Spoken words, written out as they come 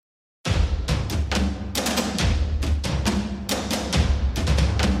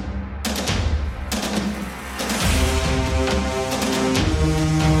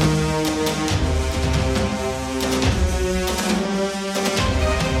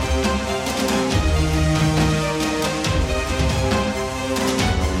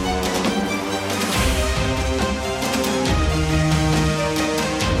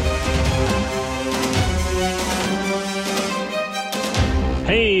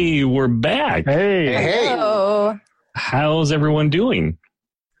Hey, we're back. Hey. Hello. How's everyone doing?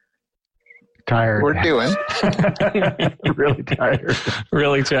 Tired. We're doing. Really tired.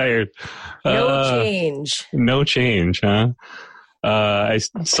 Really tired. No change. No change, huh? I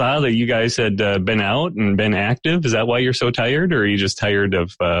saw that you guys had been out and been active. Is that why you're so tired, or are you just tired of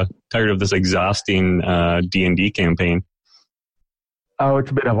this exhausting D&D campaign? Oh,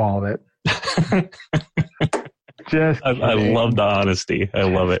 it's a bit of all of it. Just I love the honesty. I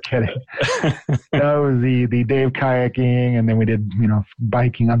love it. Kidding. That was the day of kayaking, and then we did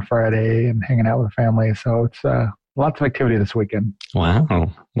biking on Friday and hanging out with the family. So it's lots of activity this weekend.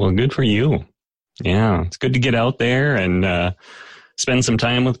 Wow. Well, good for you. Yeah, it's good to get out there and spend some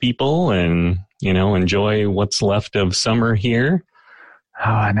time with people and enjoy what's left of summer here. Oh,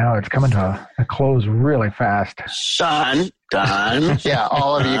 I know. It's coming to a close really fast. Done. Yeah,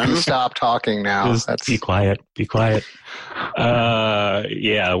 all of you can stop talking now. Just be quiet. Be quiet.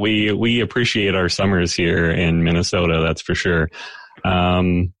 Yeah, we appreciate our summers here in Minnesota. That's for sure.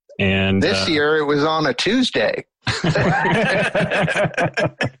 And this year it was on a Tuesday.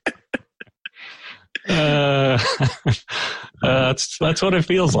 That's what it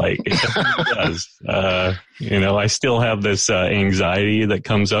feels like. It does. I still have this anxiety that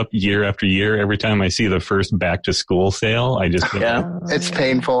comes up year after year. Every time I see the first back to school sale, I just it's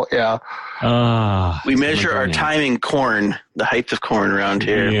painful. Yeah. We measure our time in corn, the height of corn around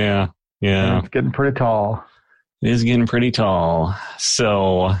here. Yeah. It's getting pretty tall. It is getting pretty tall.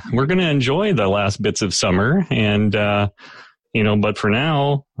 So we're going to enjoy the last bits of summer and. But for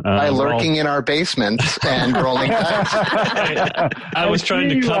now... by lurking in our basements and rolling dice. I was trying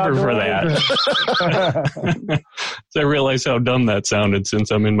to cover for that. So I realized how dumb that sounded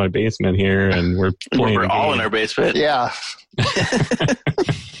since I'm in my basement here and we're playing We're all in our basement. Yeah.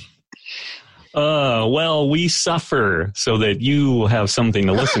 Well, we suffer so that you have something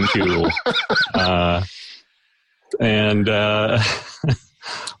to listen to.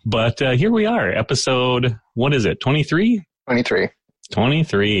 But here we are, episode, what is it, 23?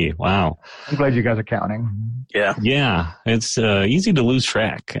 23. Wow. I'm glad you guys are counting. Yeah. It's easy to lose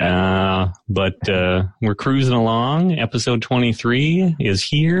track. But we're cruising along. Episode 23 is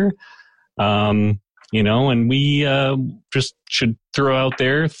here. And we just should throw out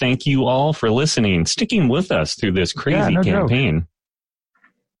there, thank you all for listening, sticking with us through this crazy campaign.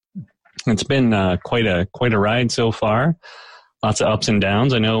 Joke. It's been quite a ride so far. Lots of ups and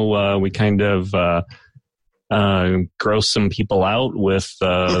downs. I know we kind of gross some people out with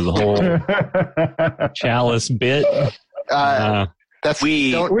the whole chalice bit. That's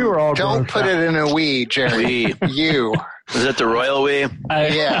we were all don't put it in a we, Jerry. You is it the royal we?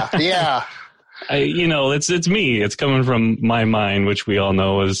 Yeah. It's me. It's coming from my mind, which we all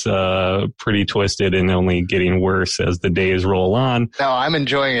know is pretty twisted and only getting worse as the days roll on. No, I'm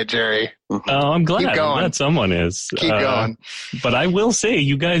enjoying it, Jerry. Oh, I'm glad. I'm glad someone is. Keep going. But I will say,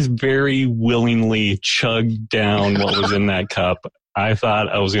 you guys very willingly chugged down what was in that cup. I thought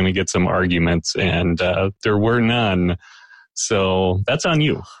I was going to get some arguments, and there were none. So that's on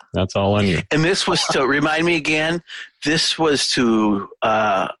you. That's all on you. And this was to remind me again. This was to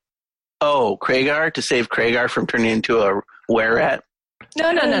Kragar, to save Kragar from turning into a were-rat.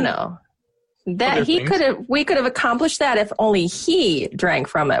 No. That we could have accomplished that if only he drank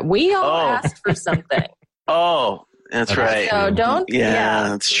from it. We all asked for something. Oh, that's right. So don't. Yeah,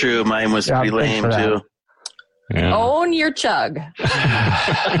 that's true. Mine was pretty lame too. Yeah. Own your chug.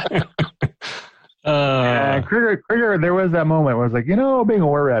 Krieger, there was that moment where I was like, being a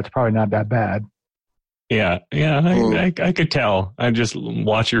were-rat's probably not that bad. Yeah, I could tell. I just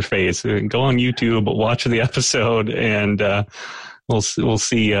watch your face. Go on YouTube, watch the episode, and we'll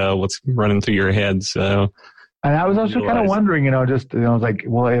see what's running through your head. So, and I was also kind of wondering, I was like,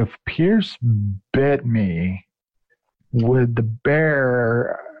 well, if Pierce bit me, would the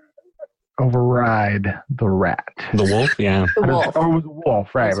bear override the rat? The wolf, yeah. The wolf. Or was the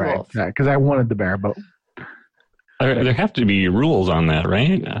wolf, right? Because I wanted the bear, but. There have to be rules on that,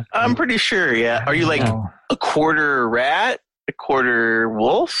 right? I'm pretty sure, yeah. Are you like a quarter rat, a quarter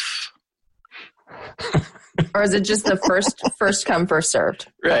wolf? Or is it just the first come, first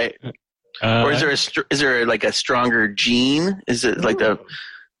served? Right. Or is there like a stronger gene? Is it like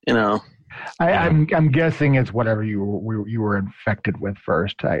I'm guessing it's whatever you were infected with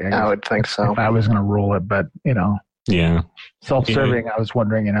first. I would think so. If I was going to rule it, but Yeah. Self-serving, I was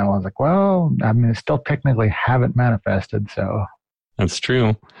wondering, I was like, well, I mean, it still technically haven't manifested, so. That's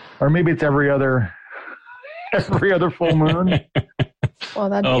true. Or maybe it's every other full moon. Well,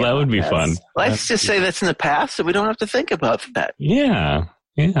 that would be fun. Let's just say that's in the past, so we don't have to think about that. Yeah.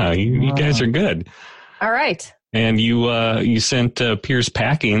 You guys are good. All right. And you sent Pierce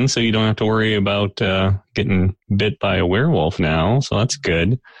packing, so you don't have to worry about getting bit by a werewolf now. So that's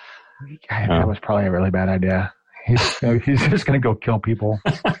good. That was probably a really bad idea. He's just going to go kill people.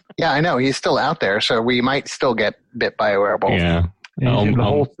 Yeah, I know. He's still out there, so we might still get bit by a werewolf. Yeah. The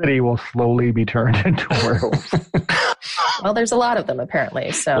whole city will slowly be turned into werewolves. Well, there's a lot of them,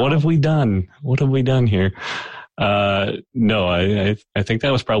 apparently. So what have we done? What have we done here? No, I think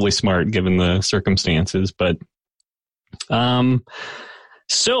that was probably smart given the circumstances. But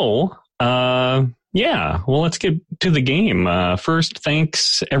yeah, well, let's get to the game. First,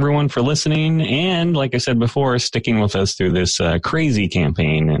 thanks everyone for listening. And like I said before, sticking with us through this crazy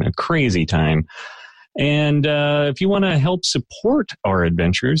campaign and a crazy time. And if you want to help support our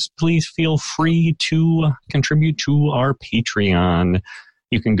adventures, please feel free to contribute to our Patreon.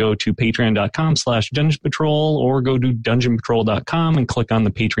 You can go to patreon.com/Dungeon Patrol or go to dungeonpatrol.com and click on the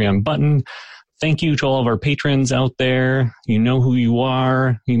Patreon button. Thank you to all of our patrons out there. You know who you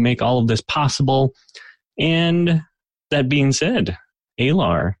are. You make all of this possible. And that being said,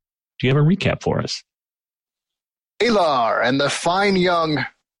 Alar, do you have a recap for us? Alar and the fine young...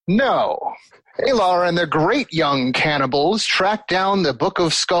 No. Alar and the great young cannibals tracked down the Book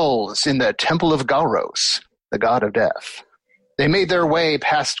of Skulls in the Temple of Galros, the god of death. They made their way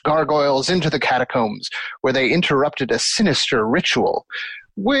past gargoyles into the catacombs, where they interrupted a sinister ritual,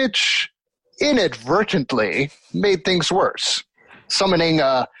 which inadvertently made things worse, summoning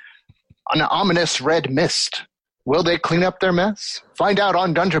an ominous red mist. Will they clean up their mess? Find out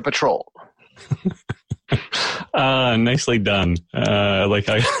on Dungeon Patrol. Nicely done. Like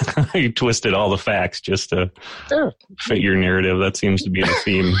I twisted all the facts just to fit your narrative. That seems to be the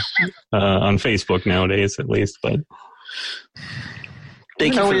theme on Facebook nowadays, at least. But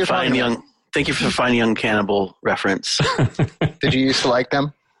thank you for the fine young cannibal reference. Did you used to like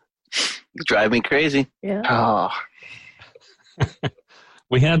them? Drive me crazy. Yeah. Oh.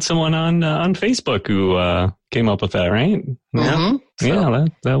 We had someone on Facebook who came up with that, right? Mm-hmm. Yeah,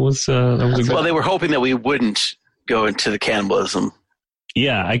 that was a good. Well, they were hoping that we wouldn't go into the cannibalism.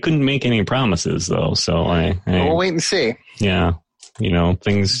 Yeah, I couldn't make any promises though, so we'll wait and see. Yeah,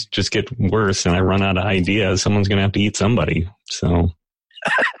 things just get worse, and I run out of ideas. Someone's going to have to eat somebody. So,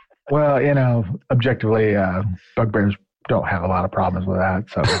 well, objectively, bugbears don't have a lot of problems with that,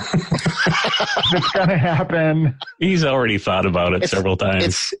 so it's going to happen. He's already thought about it several times.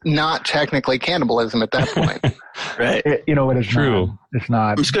 It's not technically cannibalism at that point. Right. It is true. It's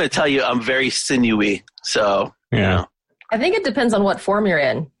not. I'm just going to tell you I'm very sinewy, so... Yeah. I think it depends on what form you're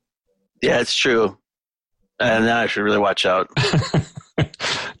in. Yeah, it's true. And now I should really watch out.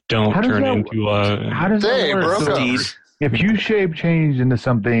 Don't turn into a... How does that work? If you shape change into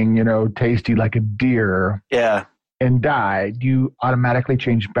something, tasty like a deer... Yeah. And die, do you automatically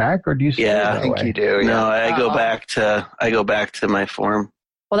change back, or do you? Yeah, I think you do. Yeah. No, I go back to my form.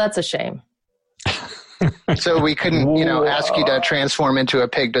 Well, that's a shame. So we couldn't, ask you to transform into a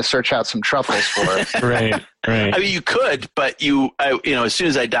pig to search out some truffles for us. Right. I mean, you could, but as soon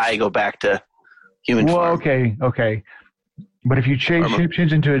as I die, I go back to human form. Okay. But if you shape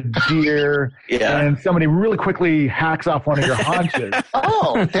change into a deer, and somebody really quickly hacks off one of your haunches.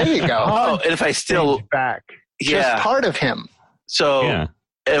 Oh, there you go. Oh, and if I still back. Just part of him. So, am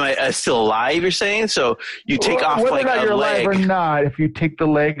I still alive? You're saying? So you take off like a leg. Whether you're alive or not, if you take the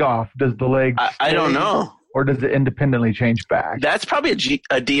leg off, does the leg? I don't know. Or does it independently change back? That's probably a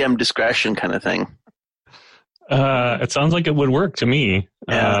DM discretion kind of thing. It sounds like it would work to me.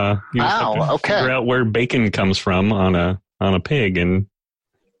 Yeah. You have to figure out where bacon comes from on a pig, and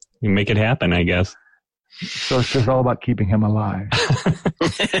you make it happen, I guess. So it's just all about keeping him alive.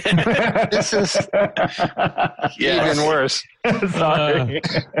 This is even worse. Sorry.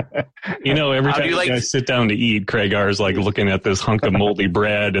 Every time you guys sit down to eat, Craig R is like looking at this hunk of moldy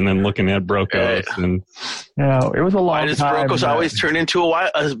bread and then looking at Brokos. And it was a long Why does time. Brokos always turn into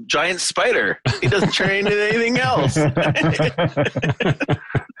a giant spider? He doesn't turn into anything else.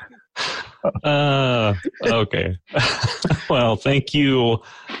 Okay. Well, thank you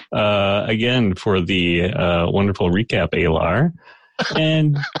again for the wonderful recap, Alar.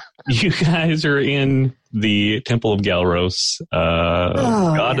 And you guys are in the Temple of Galros,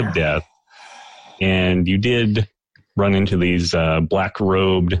 god of death. And you did run into these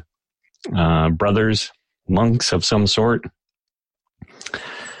black-robed brothers, monks of some sort.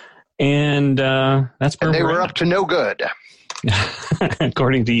 And that's where they were up to no good.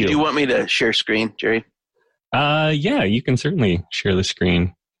 According to you. Do you want me to share screen, Jerry? Yeah, you can certainly share the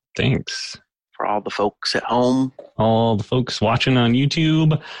screen. Thanks. For all the folks at home. All the folks watching on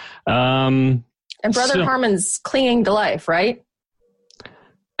YouTube. And Brother Harmon's clinging to life, right?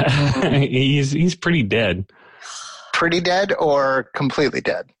 He's pretty dead. pretty dead or completely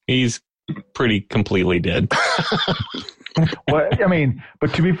dead? He's pretty completely dead. Well, I mean,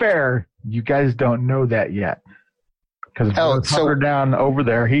 but to be fair, you guys don't know that yet. Because so down over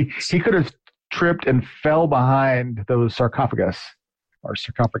there, he could have tripped and fell behind those sarcophagus or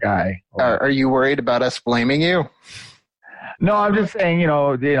sarcophagi. Are you worried about us blaming you? No, I'm just saying,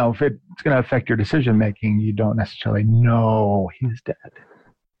 if it's going to affect your decision making, you don't necessarily know he's dead.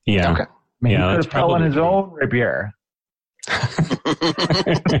 Yeah. Okay. I mean, he could have fell on his own rapier.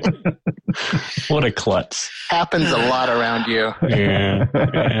 What a klutz. Happens a lot around you. Yeah,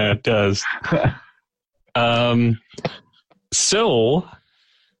 it does. So,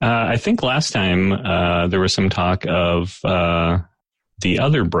 I think last time there was some talk of the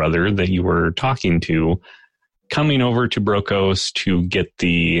other brother that you were talking to coming over to Brokos to get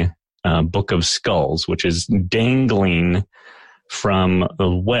the Book of Skulls, which is dangling from a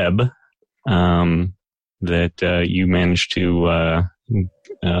web that you managed to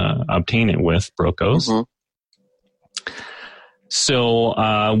obtain it with, Brokos. Mm-hmm.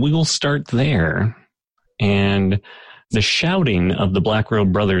 So we will start there. And the shouting of the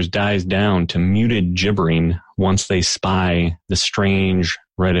Black-robed brothers dies down to muted gibbering once they spy the strange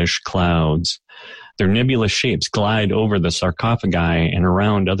reddish clouds. Their nebulous shapes glide over the sarcophagi and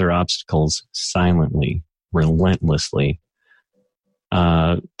around other obstacles silently, relentlessly.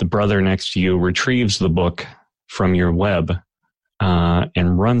 The brother next to you retrieves the book from your web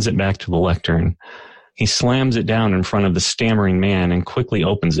and runs it back to the lectern. He slams it down in front of the stammering man and quickly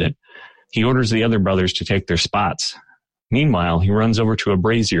opens it. He orders the other brothers to take their spots. Meanwhile, he runs over to a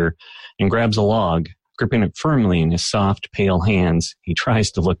brazier and grabs a log. Gripping it firmly in his soft, pale hands, he tries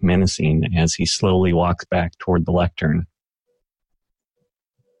to look menacing as he slowly walks back toward the lectern.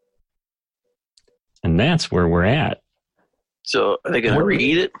 And that's where we're at. So, are they going to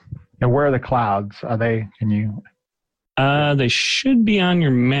read it? And where are the clouds? Are they? Can you? They should be on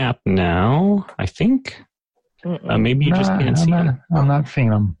your map now, I think. Maybe you just can't see them. I'm not seeing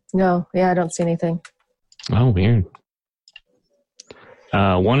them. No, I don't see anything. Oh, weird.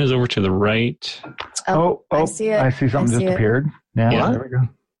 One is over to the right. Oh, I see it. I see something just appeared. Yeah, there we go.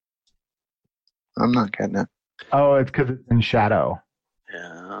 I'm not getting it. Oh, it's because it's in shadow.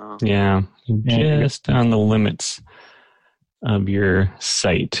 Yeah, just on the limits of your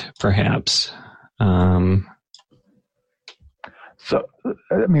sight, perhaps. So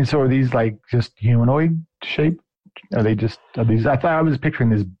are these like just humanoid shape? Are these? I thought I was picturing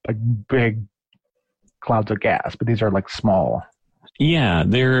these like big clouds of gas, but these are like small. Yeah,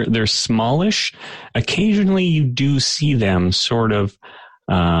 they're smallish. Occasionally you do see them sort of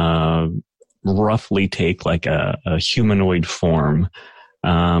roughly take like a humanoid form,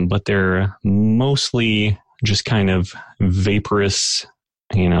 but they're mostly just kind of vaporous,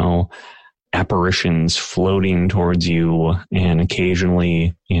 apparitions floating towards you, and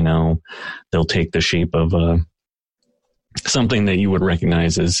occasionally, they'll take the shape of something that you would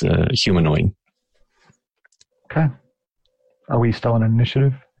recognize as humanoid. Okay. Are we still in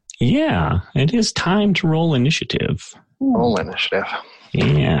initiative? Yeah, it is time to roll initiative. Roll initiative.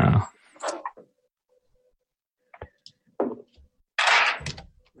 Yeah.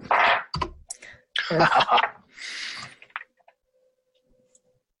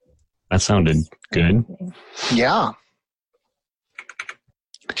 That sounded good. Yeah.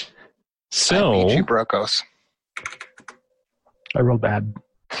 So, I beat you, Brokos. I rolled bad.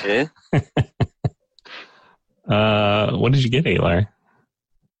 Okay. What did you get, Alar?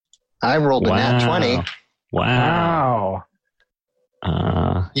 I rolled a nat 20. Wow.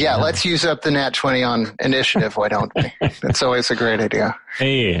 Yeah, let's use up the nat 20 on initiative, why don't we? That's always a great idea.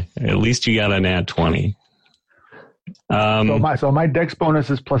 Hey, at least you got a nat 20. So my dex bonus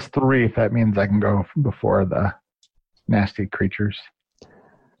is +3 if that means I can go before the nasty creatures.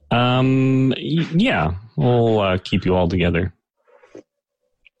 Yeah, we'll keep you all together.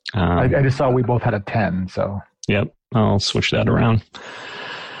 I just saw we both had a 10, so. Yep, I'll switch that around.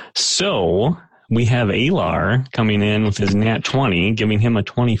 So we have Alar coming in with his nat 20, giving him a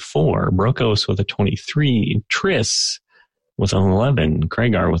 24. Brokos with a 23. Triss with an 11.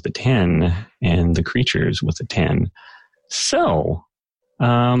 Kragar with a 10. And the creatures with a 10. So,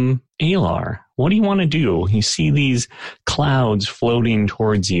 Alar, what do you want to do? You see these clouds floating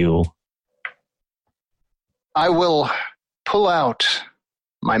towards you. I will pull out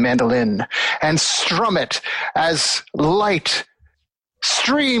my mandolin and strum it as light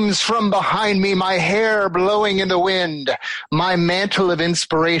streams from behind me, my hair blowing in the wind. My mantle of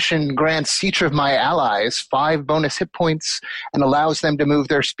inspiration grants each of my allies 5 bonus hit points and allows them to move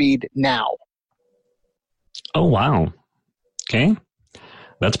their speed now. Oh, wow. Okay.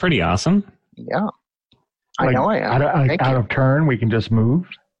 That's pretty awesome. Yeah. I know I am. Out of turn, we can just move?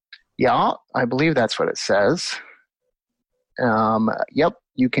 Yeah, I believe that's what it says. Yep,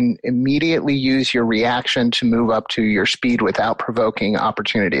 you can immediately use your reaction to move up to your speed without provoking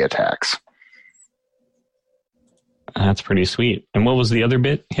opportunity attacks. That's pretty sweet. And what was the other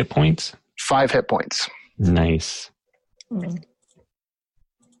bit? Hit points? 5 hit points. Nice.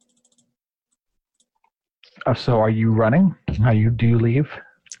 So are you running? Do you leave?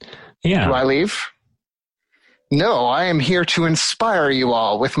 Yeah. Do I leave? No, I am here to inspire you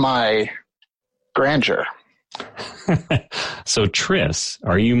all with my grandeur. So, Triss,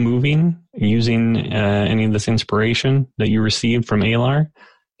 are you moving using any of this inspiration that you received from Alar?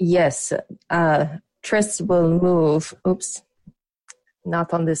 Yes. Triss will move. Oops.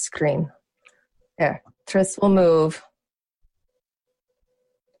 Not on this screen. There. Triss will move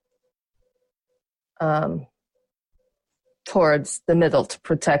towards the middle to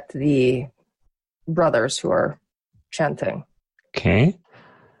protect the brothers who are chanting. Okay.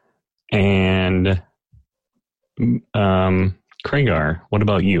 And Kragar, what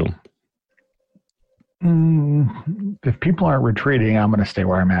about you? If people aren't retreating, I'm going to stay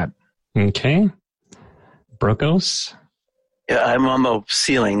where I'm at. Okay. Brokos? Yeah, I'm on the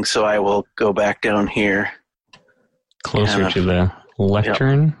ceiling, so I will go back down here. Closer to the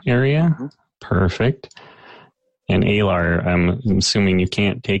lectern area? Mm-hmm. Perfect. And Alar, I'm assuming you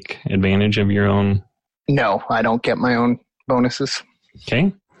can't take advantage of your own... No, I don't get my own bonuses.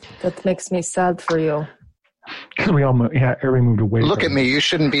 Okay. That makes me sad for you. Because we all moved, everybody moved away. Look at me. You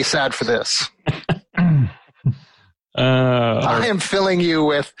shouldn't be sad for this. I am filling you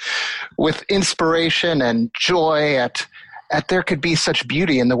with inspiration and joy at there could be such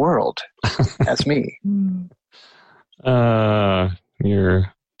beauty in the world as me.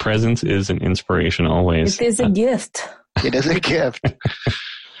 Your presence is an inspiration always. It is a gift. It is a gift.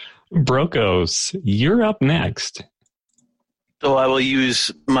 Brokos, you're up next. So I will use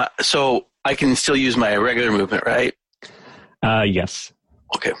so I can still use my regular movement, right? Yes.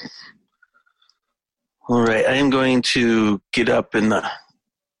 Okay. All right. I am going to get up in the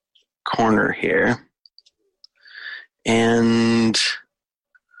corner here. And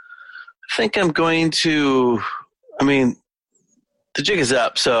I think I'm going to, the jig is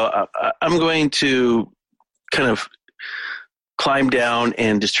up, so I'm going to kind of climb down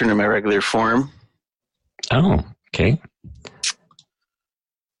and just turn to my regular form. Oh, okay.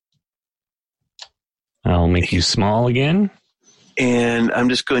 I'll make you small again. And I'm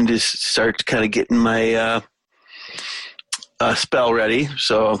just going to start kind of getting my spell ready.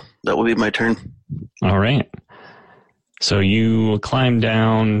 So that will be my turn. All right. So you climb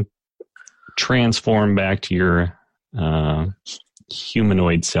down, transform back to your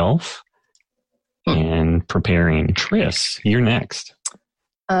humanoid self, and preparing. Triss, you're next.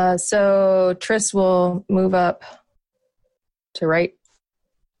 So Triss will move up to right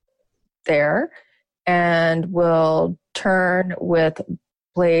there and will turn with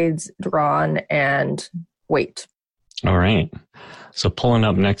blades drawn and wait. All right. So pulling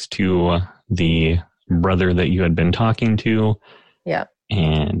up next to the brother that you had been talking to. Yeah.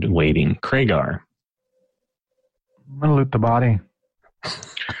 And waiting. Kragar. I'm going to loot the body.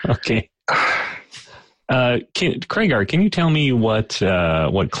 Okay. Kragar, can you tell me what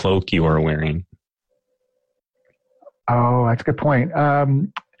cloak you are wearing? Oh, that's a good point.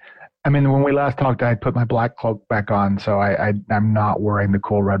 When we last talked, I put my black cloak back on, so I'm not wearing the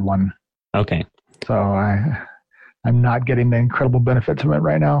cool red one. Okay. So I'm not getting the incredible benefits of it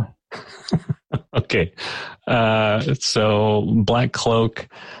right now. Okay. So black cloak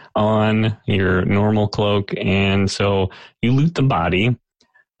on your normal cloak, and so you loot the body,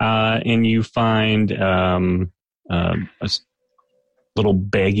 and you find a little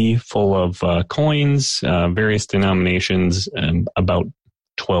baggie full of coins, various denominations, about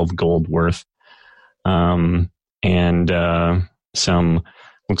 12 gold worth, and some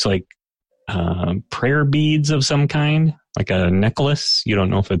looks like prayer beads of some kind, like a necklace. You don't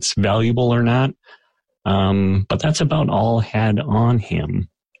know if it's valuable or not, but that's about all had on him.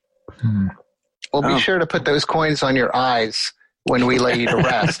 Well, be sure to put those coins on your eyes when we lay you to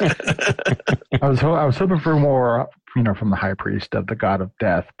rest. I was hoping for more, from the high priest of the god of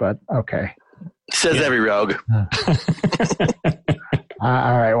death, but okay. Says every rogue.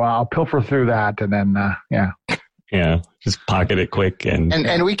 All right, well, I'll pilfer through that, and then, Yeah, just pocket it quick.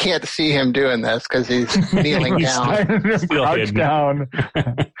 And we can't see him doing this because he's kneeling down. Crouched down.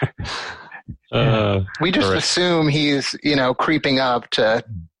 We just assume he's, creeping up to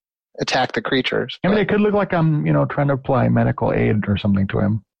attack the creatures. It could look like I'm, trying to apply medical aid or something to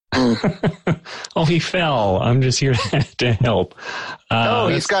him. Oh, he fell. I'm just here to help.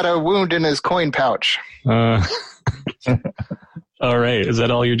 He's got a wound in his coin pouch. All right. Is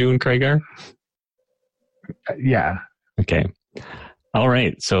that all you're doing, Craigar? Yeah. Okay. All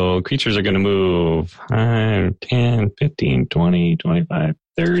right. So creatures are going to move 5, 10, 15, 20, 25,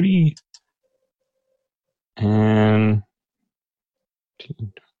 30. And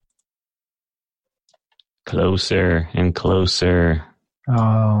closer and closer.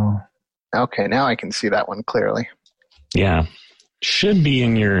 Oh. Okay, now I can see that one clearly. Yeah. Should be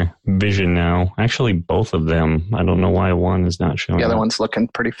in your vision now. Actually, both of them. I don't know why one is not showing The other up. one's looking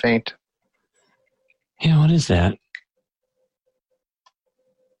pretty faint. Yeah, what is that?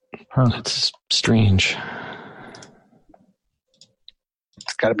 Huh. That's strange.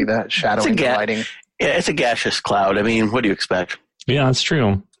 It's got to be that shadowing and lighting. Yeah, it's a gaseous cloud. I mean, what do you expect? Yeah, that's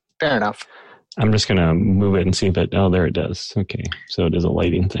true. Fair enough. I'm just going to move it and see if it... Oh, there it does. Okay, so it is a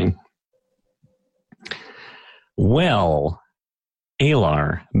lighting thing. Well,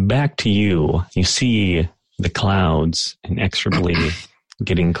 Alar, back to you. You see the clouds inexorably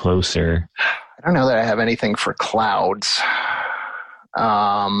getting closer. I don't know that I have anything for clouds.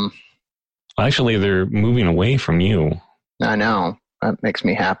 Actually, they're moving away from you. I know. That makes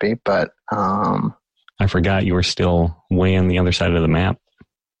me happy, but... I forgot you were still way on the other side of the map.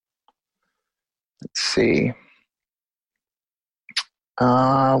 Let's see.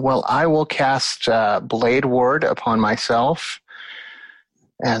 Well, I will cast Blade Ward upon myself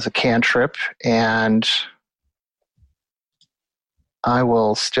as a cantrip, and I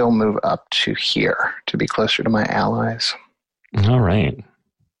will still move up to here to be closer to my allies. All right.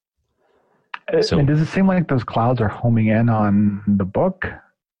 So, and does it seem like those clouds are homing in on the book?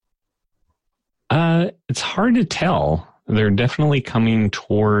 It's hard to tell. They're definitely coming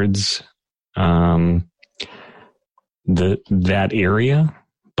towards that area,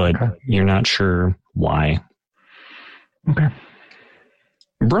 but you're not sure why. Okay.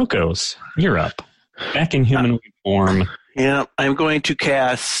 Brokos, you're up. Back in humanoid form. Yeah, I'm going to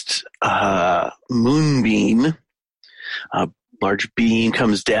cast Moonbeam. A large beam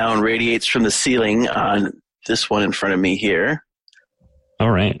comes down, radiates from the ceiling on this one in front of me here.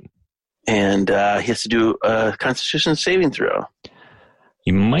 All right. And he has to do a Constitution saving throw.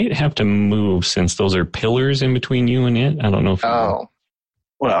 You might have to move since those are pillars in between you and it. I don't know if. Oh.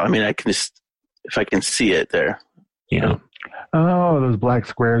 Well, I mean, I can just, if I can see it there. Yeah. Oh, those black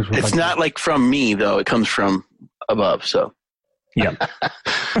squares. With it's not like from me, though. It comes from above, so. Yeah.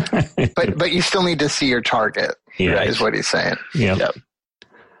 but you still need to see your target, yeah, is what he's saying. Yeah. Yep.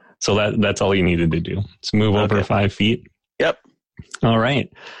 So that's all you needed to do. Let's move over 5 feet. Yep. All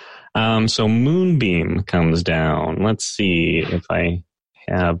right. So Moonbeam comes down. Let's see if I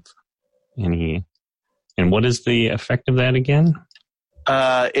have any. And what is the effect of that again?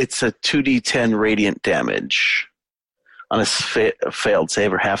 It's a 2d10 radiant damage on a failed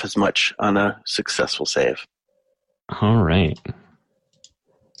save, or half as much on a successful save. All right.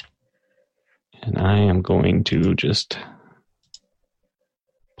 And I am going to just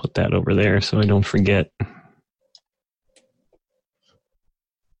put that over there so I don't forget.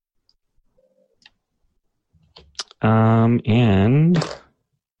 And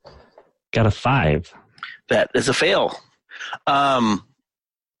got a 5. That is a fail. I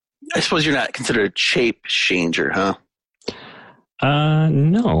suppose you're not considered a shape changer, huh?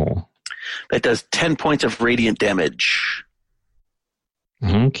 No. That does 10 points of radiant damage.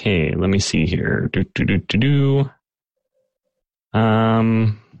 Okay, let me see here.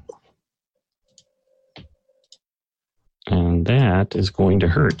 And that is going to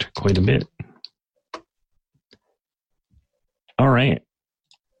hurt quite a bit. All right.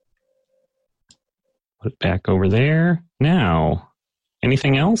 Put it back over there. Now,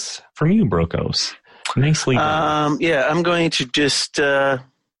 anything else from you, Brokos? Nicely done. Yeah, I'm going to just... right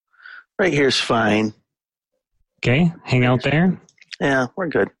here's fine. Okay, hang out there. Yeah, we're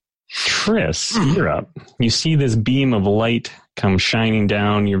good. Tris, you're up. You see this beam of light come shining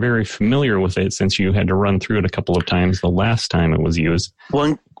down. You're very familiar with it since you had to run through it a couple of times the last time it was used.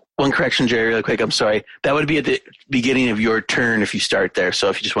 One correction, Jerry, really quick. I'm sorry. That would be at the beginning of your turn if you start there. So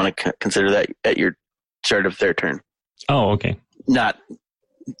if you just want to consider that at your start of their turn. Oh, okay. Not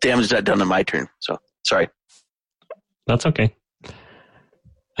damage not done on my turn. So sorry. That's okay.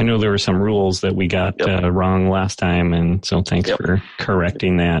 I know there were some rules that we got wrong last time, and so thanks for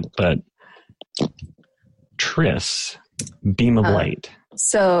correcting that. But Tris, beam of light.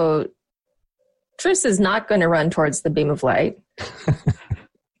 So Tris is not going to run towards the beam of light.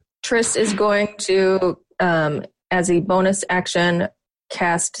 Tris is going to, as a bonus action,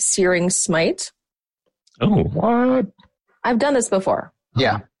 cast Searing Smite. Oh, what? I've done this before.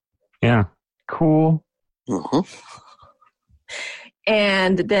 Yeah. Yeah. Cool. Mm-hmm.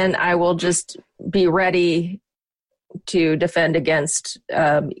 And then I will just be ready to defend against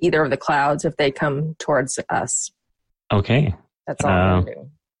either of the clouds if they come towards us. Okay. That's all I'm going to do.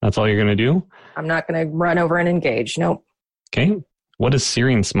 That's all you're going to do? I'm not going to run over and engage. Nope. Okay. What does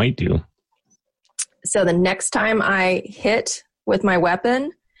Searing Smite do? So the next time I hit with my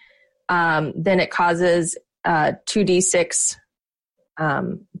weapon, then it causes 2d6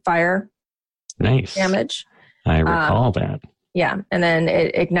 fire damage. I recall that. Yeah, and then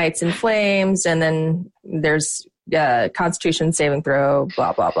it ignites in flames, and then there's Constitution saving throw,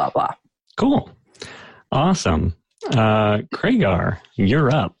 blah, blah, blah, blah. Cool. Awesome. Kragar,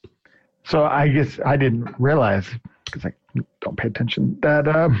 you're up. So I guess I didn't realize, because I don't pay attention, that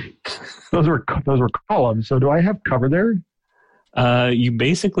those were columns. So do I have cover there? You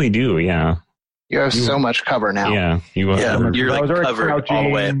basically do, yeah. You have so much cover now. Yeah, you are. Yeah, you're like covered all the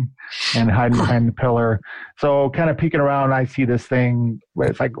way. And hiding behind the pillar. So kind of peeking around, I see this thing.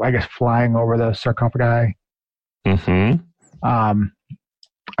 It's like, I guess, flying over the sarcophagi. Mm-hmm. I'm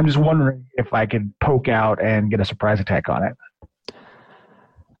just wondering if I could poke out and get a surprise attack on it.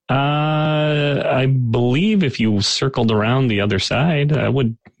 I believe if you circled around the other side, that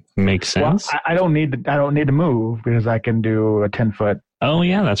would make sense. Well, I don't need to move because I can do a 10-foot. Oh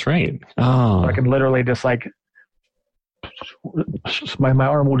yeah, that's right. Oh, So I can literally just like my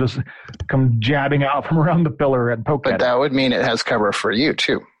arm will just come jabbing out from around the pillar and poke But at that would mean it has cover for you,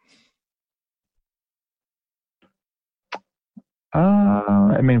 too.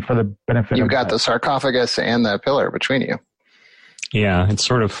 I mean, for the benefit You've of got the sarcophagus and the pillar between you. yeah. It's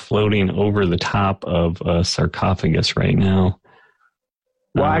sort of floating over the top of a sarcophagus right now.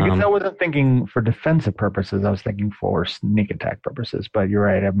 Well, I guess I wasn't thinking for defensive purposes. I was thinking for sneak attack purposes. But you're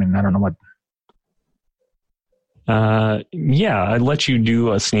right. I mean, I don't know what. Yeah, I'd let you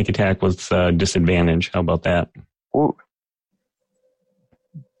do a sneak attack with disadvantage. How about that? Ooh.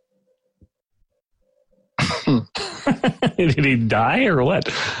 Did he die or what?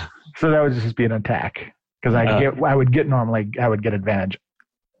 So that would just be an attack because I would get advantage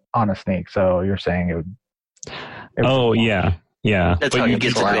on a snake. So you're saying it would. Oh yeah. Yeah. That's but how you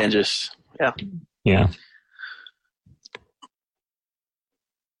get allow- advantages. Yeah. Yeah.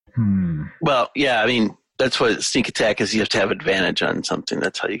 Well, yeah, I mean, that's what sneak attack is. You have to have advantage on something.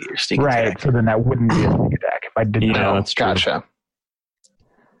 That's how you get your sneak right. attack. So then that wouldn't be a sneak attack if I didn't. Yeah, know. that's true. Gotcha.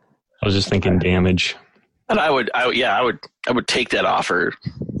 I was just thinking damage. And I would take that offer.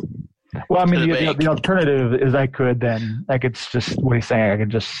 Well, I mean, to the the alternative is I could just what he's saying. I could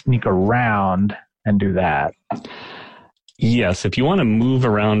just sneak around and do that. Yes, if you want to move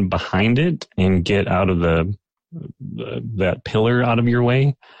around behind it and get out of that pillar out of your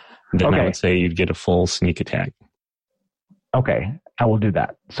way, then I would say you'd get a full sneak attack. Okay, I will do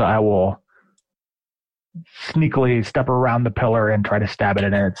that. So I will sneakily step around the pillar and try to stab it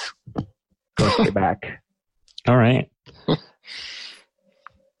in its go straight back. All right.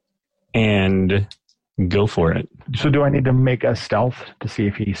 And go for it. So do I need to make a stealth to see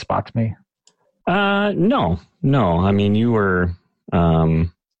if he spots me? No. I mean, you were.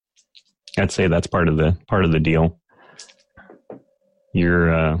 I'd say that's part of the deal.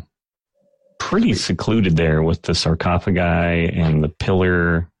 You're pretty secluded there with the sarcophagi and the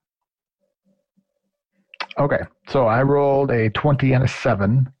pillar. Okay, so I rolled a 20 and a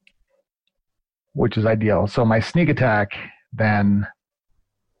 7, which is ideal. So my sneak attack, then,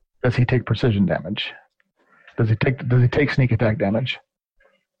 does he take precision damage? Does he take sneak attack damage?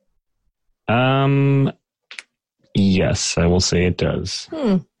 Yes, I will say it does.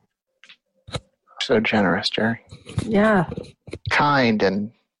 So generous, Jerry. Yeah. Kind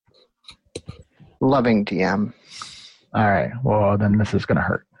and loving DM. All right, well, then this is going to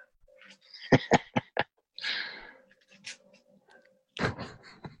hurt.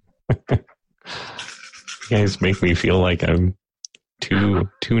 You guys make me feel like I'm too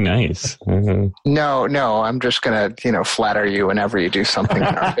nice. No, I'm just going to, flatter you whenever you do something in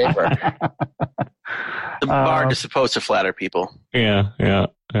our favor. The bard is supposed to flatter people. Yeah,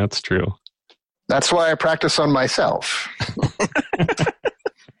 that's true. That's why I practice on myself.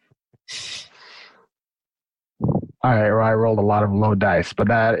 All right, well, I rolled a lot of low dice, but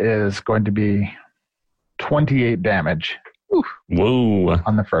that is going to be 28 damage. Whoa.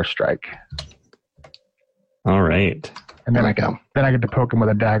 On the first strike. All right. And then I get to poke him with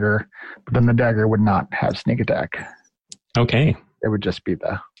a dagger, but then the dagger would not have sneak attack. Okay. It would just be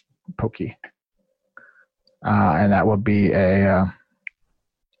the pokey. And that would be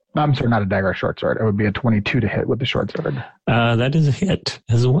I'm sorry, not a dagger, a short sword. It would be a 22 to hit with the short sword. That is a hit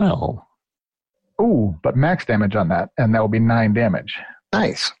as well. Ooh, but max damage on that, and that will be 9 damage.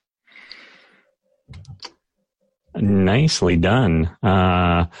 Nice. Nicely done.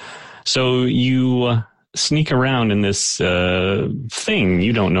 So you sneak around in this thing.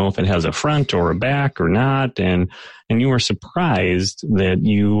 You don't know if it has a front or a back or not, and you were surprised that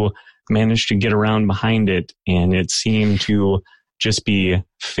you managed to get around behind it, and it seemed to just be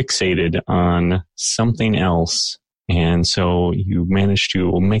fixated on something else. And so you managed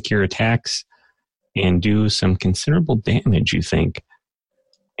to make your attacks and do some considerable damage, you think.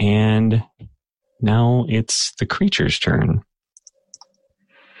 And now it's the creature's turn.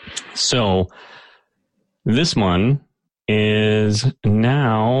 So this one is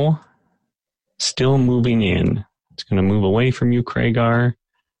now still moving in. It's going to move away from you, Kragar.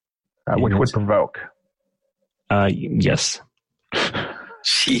 Which would provoke. Yes.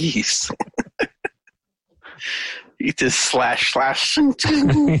 Jeez. He just slash.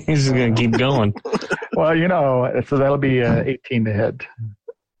 He's going to keep going. Well, so that'll be 18 to hit.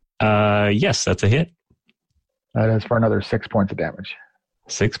 Yes, that's a hit. That is for another 6 points of damage.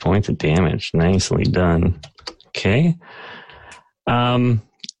 6 points of damage. Nicely done. Okay.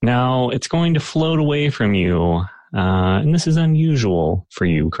 Now it's going to float away from you. And this is unusual for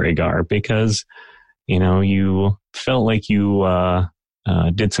you, Kragar, because, you felt like you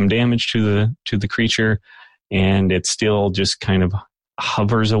did some damage to the creature, and it still just kind of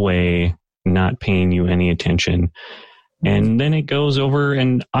hovers away, not paying you any attention. And then it goes over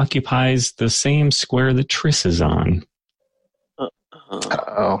and occupies the same square that Triss is on.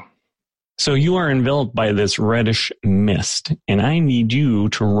 Uh-oh. So you are enveloped by this reddish mist, and I need you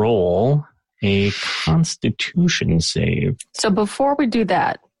to roll a Constitution save. So before we do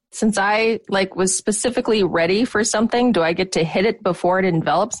that, since I was specifically ready for something, do I get to hit it before it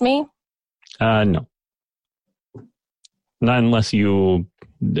envelops me? No. Not unless you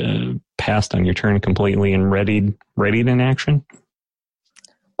passed on your turn completely and readied in action.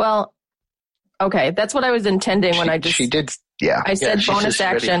 Well, okay, that's what I was intending when I just... She did, yeah. I said bonus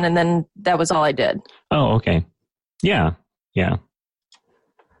action, and then that was all I did. Oh, okay. Yeah.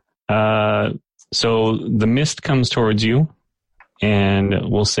 So the mist comes towards you, and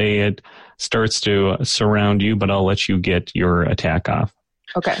we'll say it starts to surround you, but I'll let you get your attack off.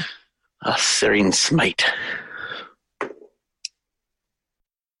 Okay. A Searing Smite.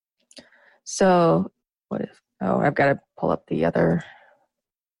 So, I've got to pull up the other.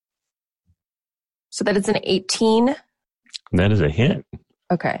 So that is an 18. That is a hit.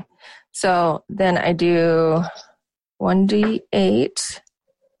 Okay. So then I do 1d8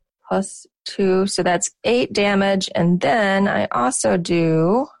 plus 2. So that's 8 damage. And then I also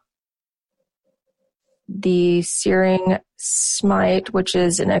do the Searing Smite, which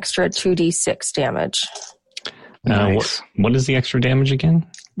is an extra 2d6 damage. Nice. What is the extra damage again?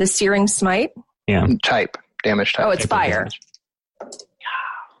 The Searing Smite? Yeah. Damage type. Oh, it's fire.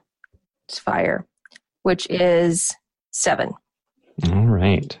 It's fire, which is 7. All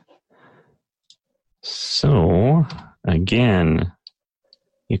right. So, again,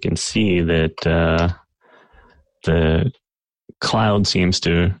 you can see that the cloud seems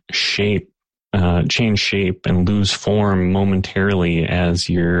to change shape and lose form momentarily as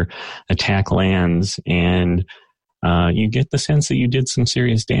your attack lands, and you get the sense that you did some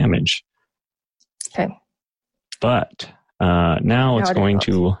serious damage. Okay. But now it's going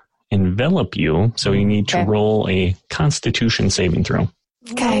to envelop you, so you need to roll a Constitution saving throw.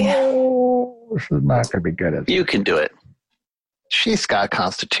 Okay. Oh, this is not going to be good. You can do it. She's got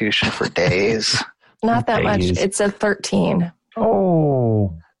Constitution for days. Not that much. It's a 13.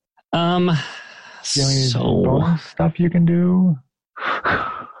 Oh. So bonus stuff you can do.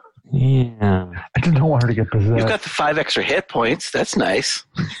 Yeah. I just don't want her to get possessed. You've got the 5 extra hit points. That's nice.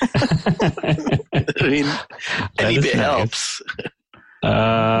 I mean, any bit helps.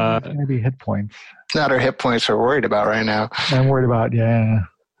 Maybe hit points. It's not her hit points we're worried about right now. I'm worried about, yeah.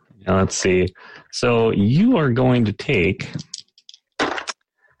 Now, let's see. So you are going to take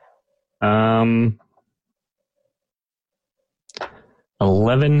 11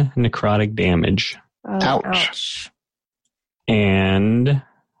 necrotic damage. Ouch. And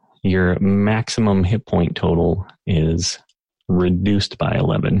your maximum hit point total is reduced by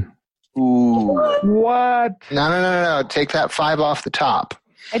 11. Ooh. What? No. Take that 5 off the top.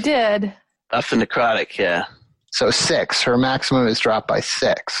 I did. Off the necrotic, yeah. So 6. Her maximum is dropped by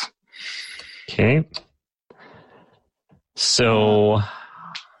 6. Okay. So,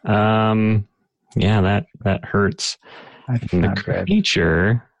 yeah, that hurts. That's And the not good.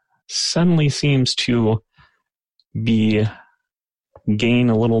 creature suddenly seems to gain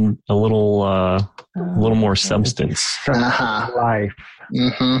a little more substance. Uh-huh. Life.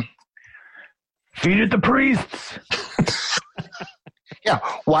 Mm-hmm. Feed it the priests. Yeah.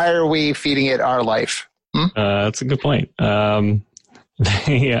 Why are we feeding it our life? That's a good point. The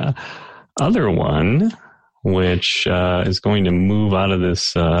other one, which is going to move out of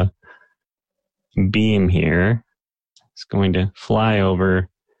this beam here, is going to fly over.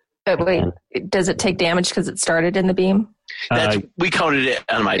 But wait, does it take damage because it started in the beam? We counted it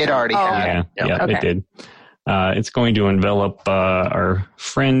on my turn. It already had. Yeah, Okay. it did. It's going to envelop our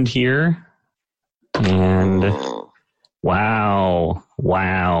friend here. And wow.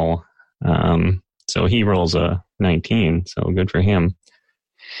 So he rolls a 19, so good for him.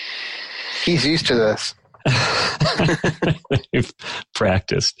 He's used to this. They've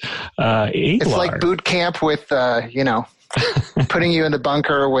practiced. It's Alar. like boot camp with, putting you in the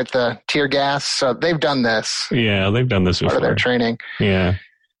bunker with tear gas. So they've done this. Yeah, they've done this Part before. of their training. Yeah.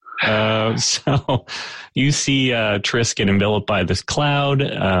 So you see Triss get enveloped by this cloud.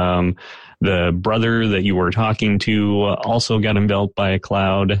 The brother that you were talking to also got enveloped by a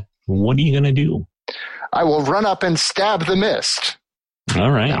cloud. What are you going to do? I will run up and stab the mist.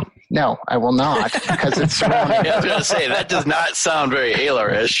 All right. No, I will not, because it's surrounding. I was going to say, that does not sound very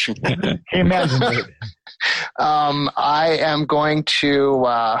Alar-ish. He imagined it. I am going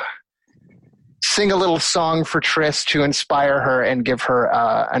to sing a little song for Triss to inspire her and give her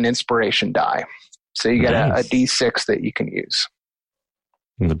an inspiration die. So you get Nice. a D6 that you can use.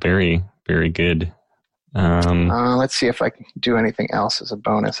 Very, very good. Let's see if I can do anything else as a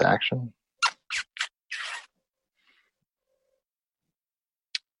bonus action.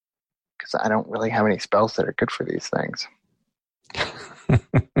 Because I don't really have any spells that are good for these things. I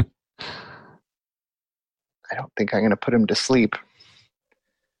don't think I'm going to put him to sleep.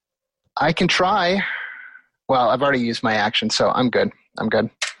 I can try. Well, I've already used my action, so I'm good. Okay.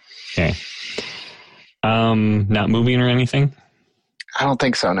 Not moving or anything? I don't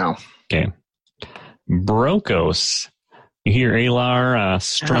think so, no. Okay. Brokos. You hear Alar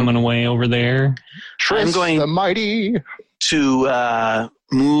strumming away over there? Triss I'm going- the mighty. To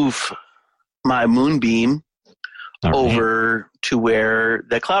move my moonbeam All right. over to where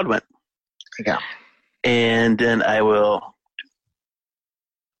the cloud went. Yeah. And then I will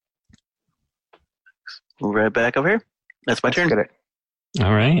move right back over here. That's my Let's turn. get it.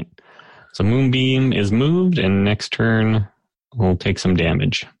 All right. So Moonbeam is moved, and next turn we'll take some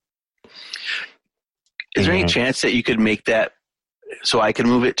damage. Is there any Yeah. chance that you could make that so I can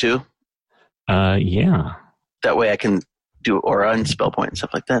move it too? Yeah. That way I can do aura and spell point and stuff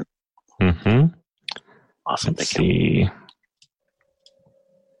like that. Mm-hmm. Awesome. Let's Thank you. see.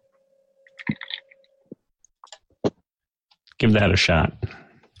 Give that a shot.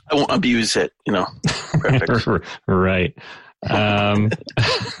 I won't abuse it, Perfect. Right.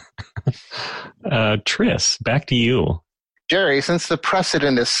 Triss, back to you. Jerry, since the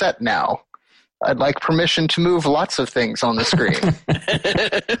precedent is set now, I'd like permission to move lots of things on the screen.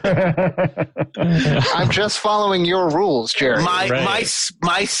 I'm just following your rules, Jerry. my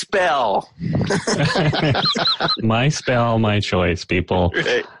spell. My spell, my choice, people.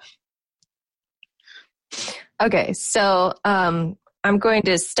 Right. Okay, so I'm going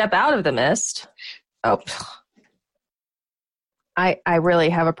to step out of the mist. Oh, I really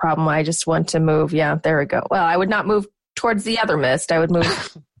have a problem. I just want to move. Yeah, there we go. Well, I would not move towards the other mist. I would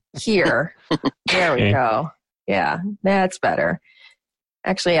move here. There we Okay. go. Yeah, that's better.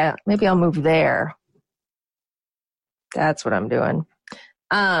 Actually, maybe I'll move there. That's what I'm doing.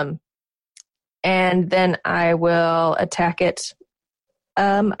 And then I will attack it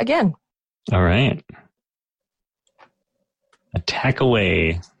again. All right. Attack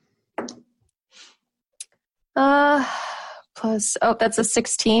away. Plus, that's a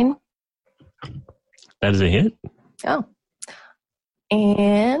 16. That is a hit. Oh.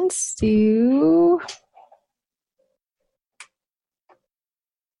 And do...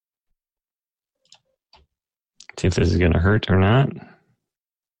 See if this is going to hurt or not.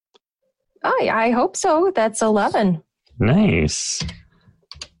 Oh, yeah, I hope so. That's 11. Nice.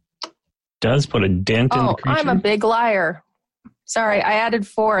 Does put a dent in the Oh, creature. I'm a big liar. Sorry, I added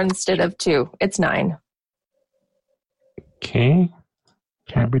 4 instead of 2. It's 9. Okay.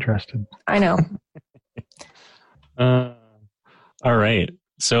 Can't be trusted. I know. All right.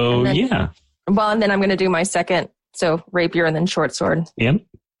 So, And then- yeah. Well, and then I'm going to do my second. So rapier and then short sword, Yep.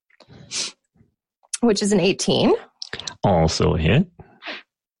 which is an 18, Also a hit.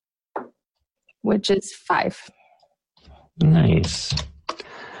 which is 5. Nice.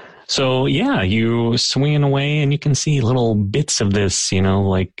 So, yeah, you swinging away and you can see little bits of this,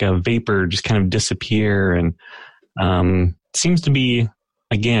 like vapor just kind of disappear and seems to be,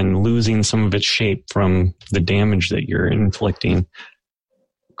 again, losing some of its shape from the damage that you're inflicting.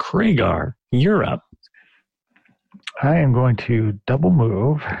 Kragar, you're up. I am going to double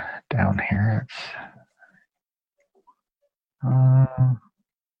move down here.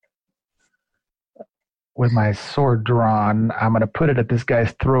 With my sword drawn, I'm going to put it at this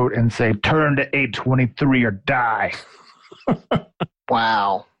guy's throat and say, "Turn to 823 or die."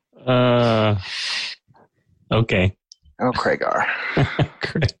 Wow. Okay. Oh, Kragar.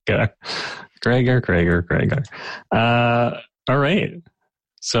 Kragar. All right.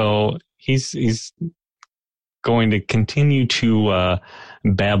 So he's going to continue to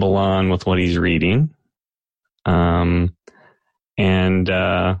babble on with what he's reading. And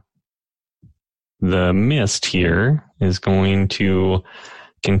the mist here is going to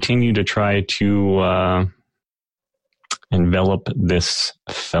continue to try to envelop this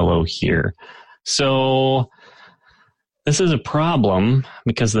fellow here. So this is a problem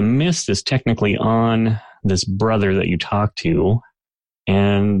because the mist is technically on this brother that you talked to,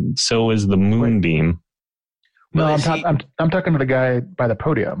 and so is the moonbeam. No, I'm talking to the guy by the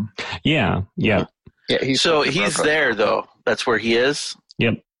podium. Yeah. Yeah, he's there though. That's where he is.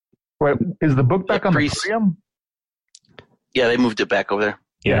 Yep. Wait, is the book back on the podium? Yeah, they moved it back over there.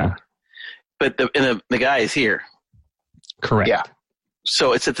 Yeah. But the guy is here. Correct. Yeah.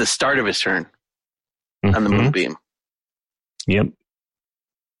 So it's at the start of his turn on the moonbeam. Yep.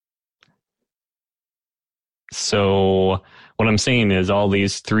 So what I'm saying is all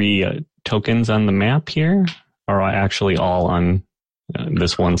these three tokens on the map here are actually all on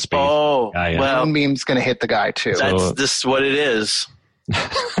this one space. Oh, well, moonbeam's going to hit the guy too. This is what it is.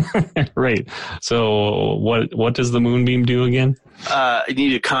 Right. So what does the moonbeam do again? You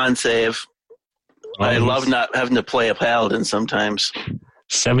need a con save. I love not having to play a paladin sometimes.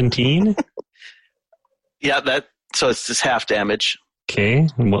 17? Yeah, so it's just half damage. Okay.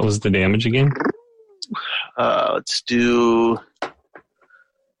 And what was the damage again? Let's do...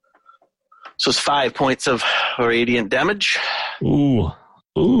 So it's 5 points of radiant damage. Ooh.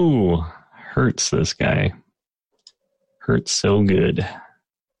 Hurts this guy. Hurts so good.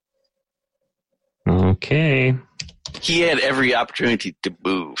 Okay. He had every opportunity to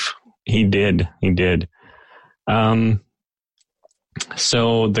move. He did.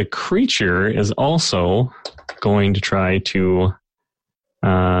 So the creature is also going to try to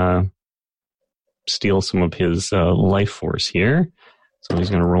steal some of his life force here. So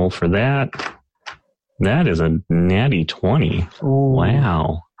he's going to roll for that. That is a natty 20. Ooh.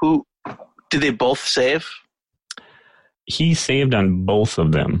 Wow. Who did they both save? He saved on both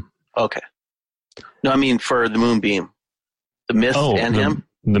of them. Okay. No, I mean for the moonbeam. The mist and him?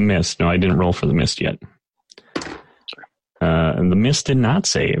 The mist. No, I didn't roll for the mist yet. And the mist did not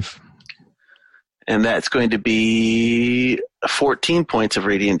save. And that's going to be 14 points of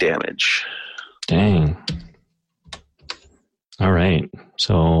radiant damage. Dang. All right.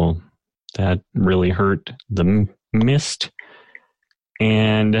 So that really hurt the mist.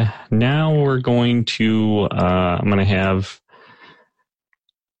 And now we're going to, I'm going to have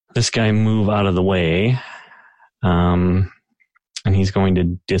this guy move out of the way. And he's going to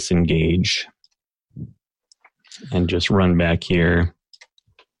disengage and just run back here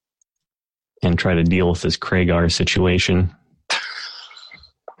and try to deal with this Kragar situation.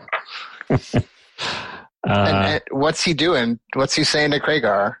 And what's he doing? What's he saying to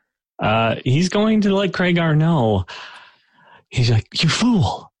Kragar? He's going to let Kragar know. He's like, "You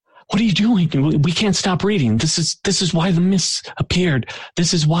fool! What are you doing? We can't stop reading. This is why the mists appeared.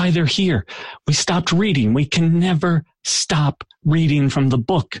 This is why they're here. We stopped reading. We can never stop reading from the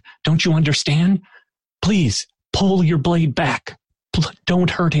book. Don't you understand? Please pull your blade back. Don't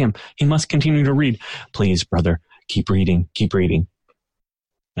hurt him. He must continue to read. Please, brother, keep reading. Keep reading."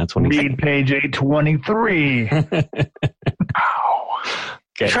 That's what he read page 823. Okay.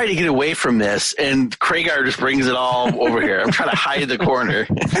 I'm trying to get away from this, and Kragar just brings it all over here. I'm trying to hide the corner.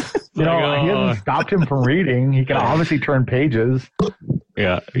 He hasn't stopped him from reading. He can obviously turn pages.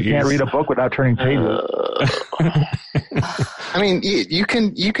 Yeah, you can't read a book without turning pages. I mean, you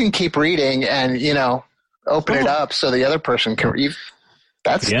can keep reading and open it up so the other person can read.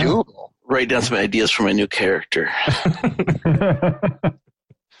 That's doable. Write down some ideas for my new character.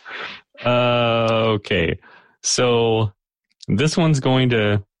 Okay, so this one's going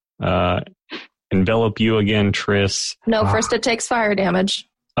to envelop you again, Triss. No, first it takes fire damage.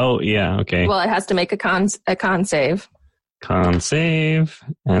 Oh, yeah, okay. Well, it has to make a con save. Con save,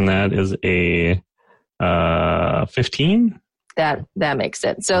 and that is a 15? That makes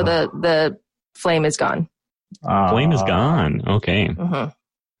it. So the flame is gone. Flame is gone. Okay. Mm-hmm.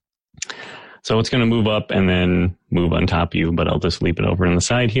 So it's going to move up and then move on top of you, but I'll just leave it over on the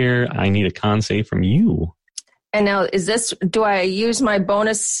side here. I need a con save from you. And now, do I use my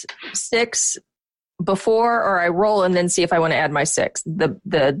bonus 6 before, or I roll and then see if I want to add my 6?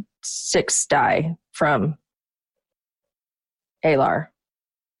 The 6 die from Alar.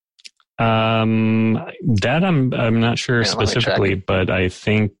 That I'm not sure specifically, but I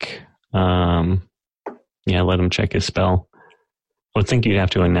think let him check his spell. I would think you'd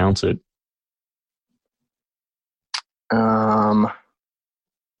have to announce it.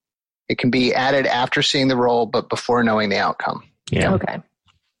 It can be added after seeing the roll, but before knowing the outcome. Yeah. Okay.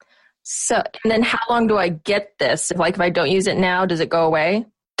 So, and then how long do I get this? If I don't use it now, does it go away?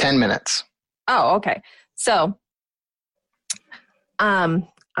 10 minutes. Oh, okay. So, I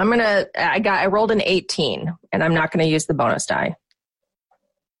rolled an 18, and I'm not going to use the bonus die.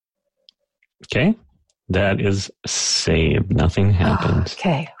 Okay. That is saved. Nothing happens.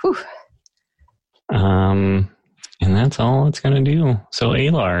 Okay. Whew. And that's all it's going to do. So,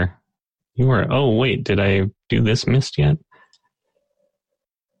 Alar, you were... Oh, wait. Did I do this mist yet?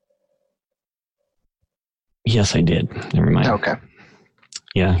 Yes, I did. Never mind. Okay.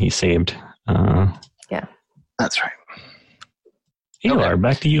 Yeah, he saved. Yeah. That's right. Alar,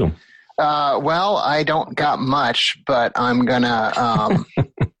 back to you. Well, I don't got much, but I'm going to...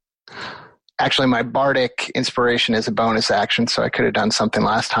 Actually, my bardic inspiration is a bonus action, so I could have done something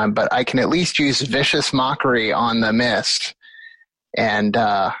last time, but I can at least use Vicious Mockery on the mist and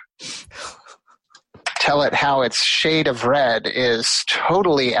tell it how its shade of red is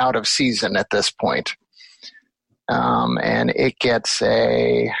totally out of season at this point. And it gets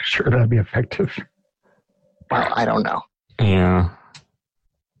a... Sure, that'd be effective. Well, I don't know. Yeah.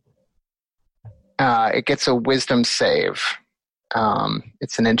 It gets a wisdom save.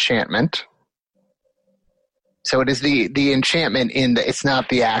 It's an enchantment. So it is the enchantment it's not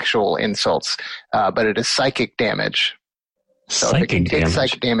the actual insults, but it is psychic damage. So if it can take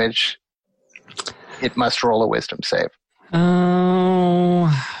psychic damage, it must roll a wisdom save.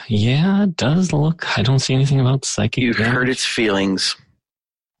 Oh, yeah, it does look. I don't see anything about psychic You've damage. hurt its feelings.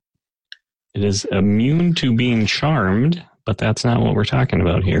 It is immune to being charmed, but that's not what we're talking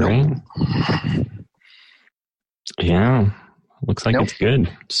about here, right? Yeah, looks like it's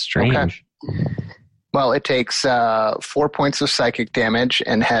good. Strange. Okay. Well, it takes 4 points of psychic damage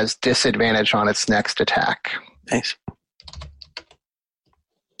and has disadvantage on its next attack. Nice.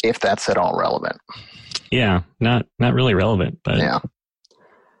 If that's at all relevant. Yeah, not really relevant, but yeah,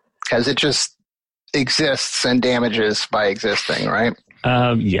 because it just exists and damages by existing, right?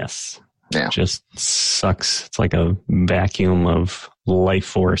 Yes. Yeah. It just sucks. It's like a vacuum of life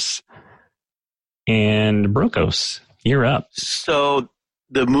force. And Brokos, you're up. So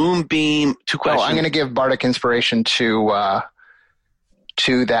the moonbeam. 2 questions. Oh, I'm going to give bardic inspiration to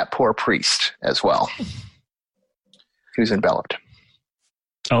that poor priest as well, who's enveloped.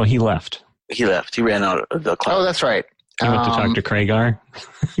 Oh, he left. He left. He ran out of the cloud. Oh, that's right. He went to talk to Kragar.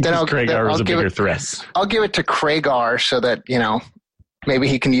 Then Kragar was a bigger threat. I'll give it to Kragar so that, maybe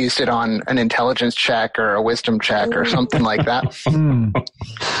he can use it on an intelligence check or a wisdom check or something like that.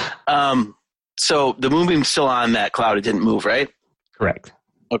 So the moonbeam's still on that cloud. It didn't move, right? Correct.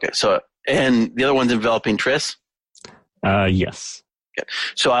 Okay. So, and the other one's enveloping Triss? Yes. Okay.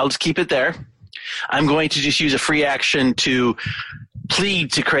 So I'll just keep it there. I'm going to just use a free action to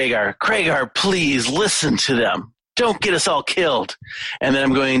plead to Kragar. Kragar, please listen to them. Don't get us all killed. And then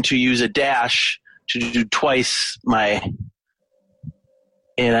I'm going to use a dash to do twice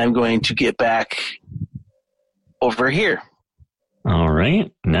and I'm going to get back over here. All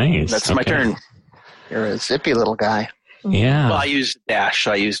right. Nice. That's my turn. You're a zippy little guy. Yeah. Well, I used dash,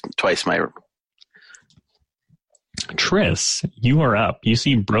 so I used twice my... Triss, you are up. You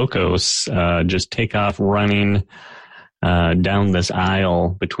see Brokos just take off running down this aisle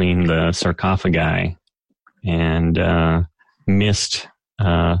between the sarcophagi, and mist,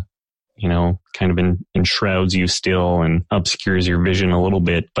 kind of enshrouds you still and obscures your vision a little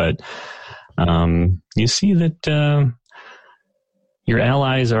bit. But you see that your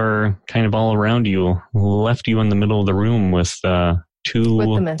allies are kind of all around you, left you in the middle of the room with two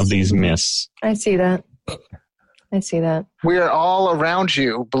of these mists. I see that. We are all around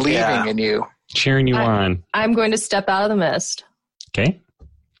you, believing in you. Cheering you on. I'm going to step out of the mist. Okay.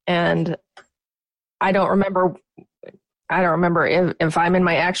 And I don't remember if I'm in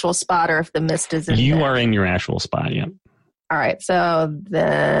my actual spot or if the mist is in You there. are in your actual spot, yeah. All right, so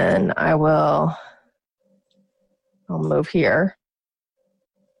then I'll move here.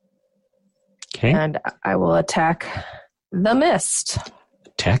 Okay. And I will attack the mist.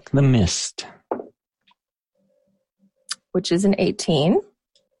 Attack the mist. Which is an 18.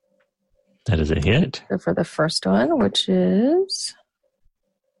 That is a hit. So for the first one, which is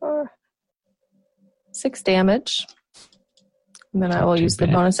 6 damage. And then I will use the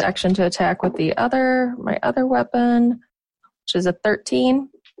bonus action to attack with my other weapon, which is a 13.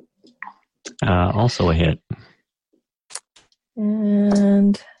 Also a hit.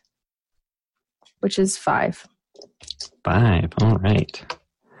 And which is 5. 5. All right.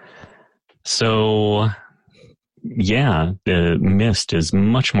 So, yeah, the mist is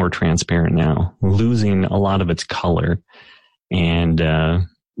much more transparent now, losing a lot of its color, and a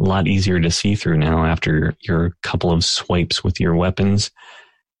lot easier to see through now after your couple of swipes with your weapons.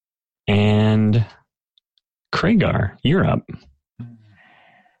 And Kragar, you're up.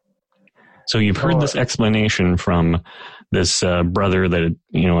 So you've heard this explanation from this brother that,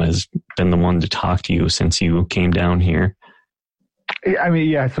 has been the one to talk to you since you came down here. I mean,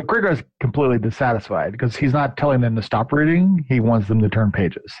 yeah, so Kragar's completely dissatisfied because he's not telling them to stop reading. He wants them to turn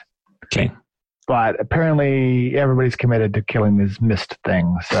pages. Okay. But apparently everybody's committed to killing this mist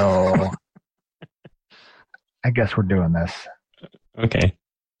thing, so I guess we're doing this. Okay.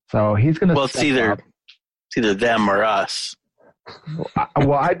 So he's going to... Well, it's either them or us.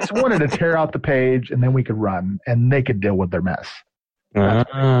 Well, I just wanted to tear out the page, and then we could run, and they could deal with their mess.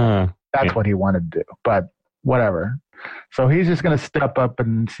 That's what he wanted to do, but whatever. So he's just going to step up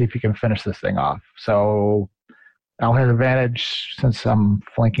and see if he can finish this thing off. So I'll have advantage since I'm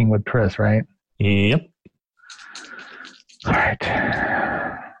flanking with Triss, right? Yep. All right.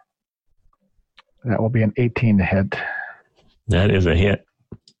 That will be an 18 to hit. That is a hit.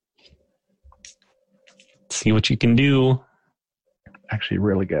 See what you can do. Actually,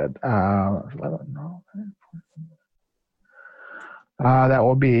 really good. That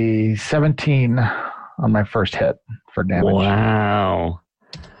will be 17 on my first hit for damage. Wow.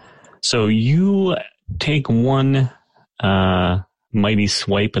 So you take one mighty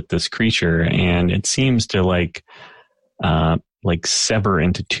swipe at this creature, and it seems to like sever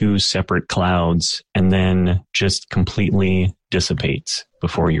into two separate clouds, and then just completely dissipates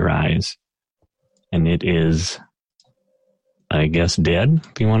before your eyes. And it is, I guess, dead,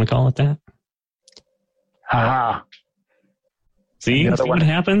 if you want to call it that. Ha! See what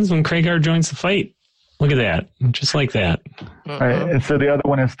happens when Kragar joins the fight? Look at that. Just like that. All right, and so the other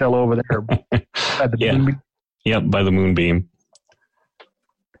one is still over there. At the moonbeam? Yep, by the moonbeam.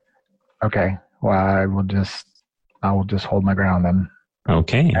 Okay. Well, I will just hold my ground then.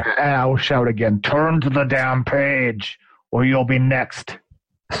 Okay. And I will shout again, turn to the damn page, or you'll be next.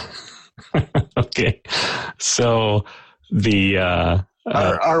 Okay. So the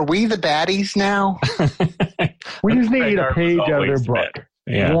are we the baddies now? We just need a page out of their book.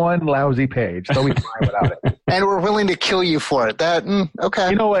 Yeah. One lousy page. They'll be fine without it. And we're willing to kill you for it.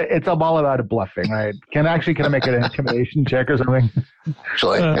 Okay. You know what? It's all about bluffing, right? Can I make an intimidation check or something?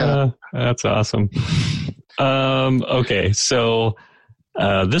 Actually, yeah. That's awesome. Okay, so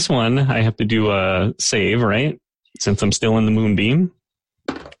this one I have to do a save, right? Since I'm still in the moonbeam.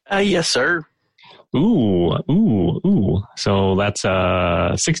 Yes, sir. Ooh. So that's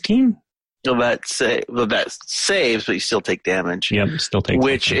 16? Well, that saves, but you still take damage. Yep, still take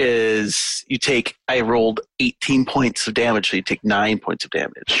Which damage. is, I rolled 18 points of damage, so you take 9 points of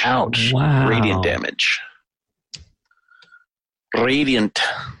damage. Ouch. Wow. Radiant damage. Radiant.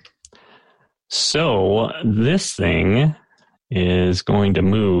 So this thing is going to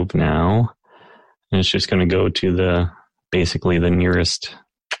move now. And it's just going to go to basically the nearest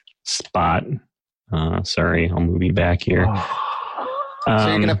spot. Sorry, I'll move you back here. So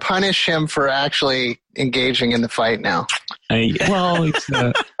you're going to punish him for actually engaging in the fight now. It's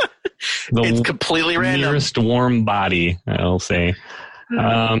It's completely random. Nearest warm body, I'll say.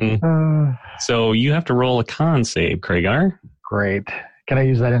 So you have to roll a con save, Kragar. Great. Can I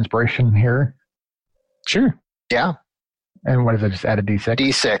use that inspiration here? Sure. Yeah. And what is it? Just add a D6?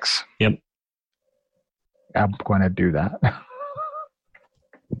 D6. Yep. I'm going to do that.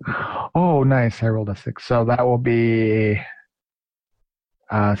 Oh, nice. I rolled a 6. So that will be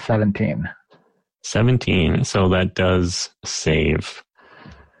 17. 17. So that does save.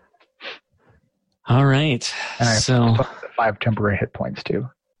 All right. And I so 5 temporary hit points too.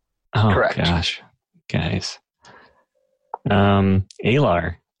 Oh, correct. Gosh. Guys.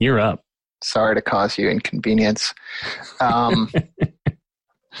 Alar, you're up. Sorry to cause you inconvenience. So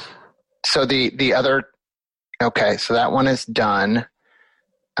the other... Okay, so that one is done.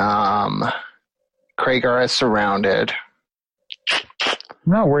 Kragar is surrounded. I'm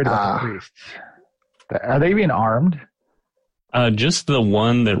not worried about the priests. Are they being armed? Just the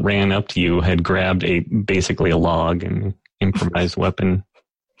one that ran up to you had grabbed basically a log and improvised weapon.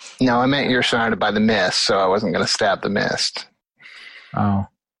 No, I meant you're surrounded by the mist, so I wasn't going to stab the mist. Oh.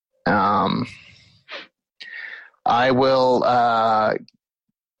 I will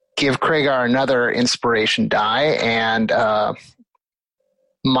give Kragar another inspiration die and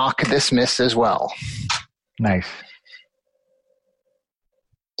mock this miss as well. Nice.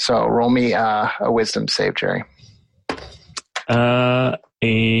 So roll me a wisdom save, Jerry.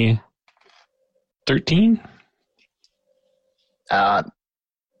 A 13?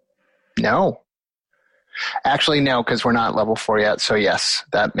 No. Actually, no, because we're not level 4 yet. So yes,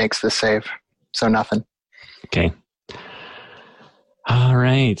 that makes the save. So nothing. Okay. All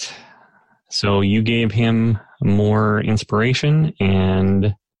right. So you gave him more inspiration,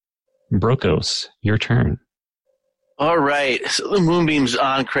 and Brokos, your turn. All right. So the moonbeam's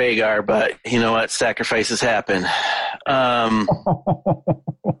on Kragar, but you know what? Sacrifices happen.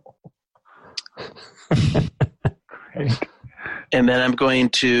 Great. And then I'm going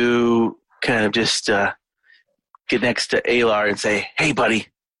to kind of just get next to Alar and say, "Hey, buddy,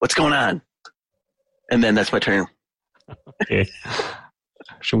 what's going on?" And then that's my turn. Okay.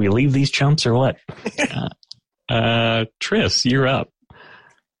 Should we leave these chumps or what? Triss, you're up.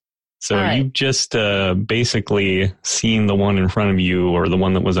 So All right. you've just basically seen the one in front of you, or the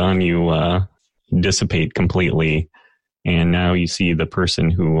one that was on you, dissipate completely, and now you see the person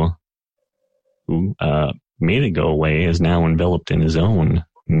who made it go away is now enveloped in his own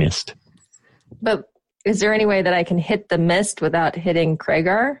mist. But is there any way that I can hit the mist without hitting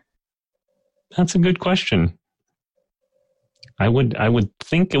Kragar? That's a good question. I would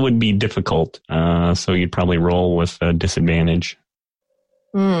think it would be difficult, so you'd probably roll with a disadvantage.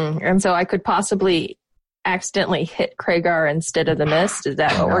 And so I could possibly accidentally hit Kragar instead of the mist? Is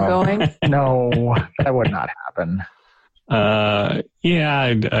that what we're going? No, that would not happen.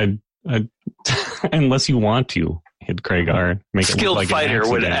 Yeah, I'd unless you want to hit Kragar. Make it Skilled look like fighter an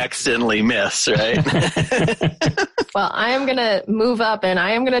would accident. accidentally miss, right? Well, I am going to move up and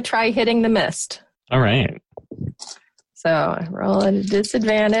I am going to try hitting the mist. All right. So I roll at a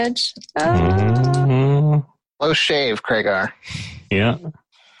disadvantage. Low shave, Kragar. Yeah.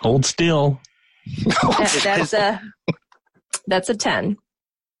 Hold still. That's a 10.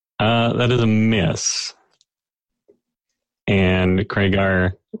 That is a miss. And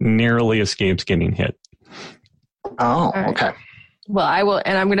Kragar narrowly escapes getting hit. Oh, right. okay. Well, I will,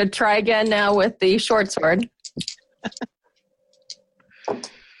 and I'm going to try again now with the short sword.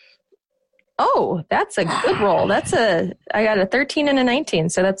 Oh, that's a good roll. I got a 13 and a 19,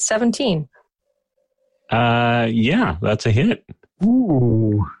 so that's 17. Yeah, that's a hit.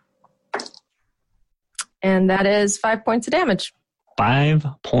 Ooh. And that is 5 points of damage. 5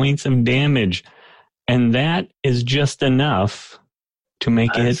 points of damage. And that is just enough to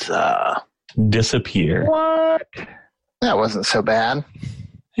make it disappear. What? That wasn't so bad.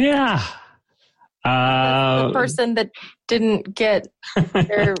 Yeah. The person that didn't get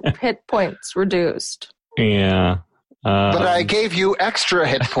their hit points reduced. Yeah. But I gave you extra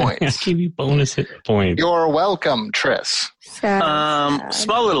hit I points. give you bonus hit points. You're welcome, Triss.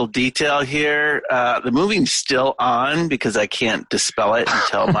 Small little detail here. The moving's still on because I can't dispel it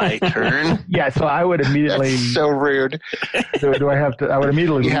until my turn. Yeah, so I would immediately. That's so rude. Do I have to? I would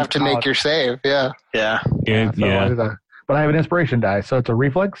immediately. You have to make your save, yeah. Yeah. Good, So yeah. but I have an inspiration die, so it's a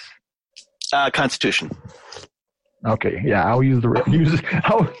reflex. Constitution. Okay, yeah, I'll use the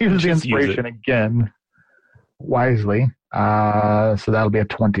inspiration again wisely. So that'll be a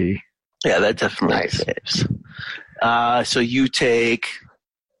 20. Yeah, that definitely Nice. saves. So you take,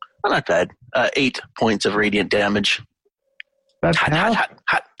 not bad, 8 points of radiant damage. That's Hot, half. hot, hot,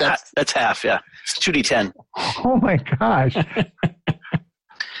 hot, hot. That's half, yeah. It's 2d10. Oh my gosh!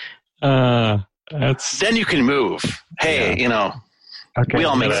 That's Then you can move. Hey, Okay, we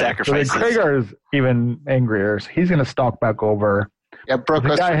all make so sacrifices. Kragar is even angrier. So he's going to stalk back over. Yeah,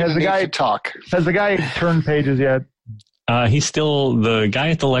 Brokos, Has the guy talk. Has the guy turned pages yet? he's still, the guy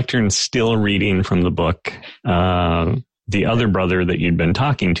at the lectern is still reading from the book. The other brother that you'd been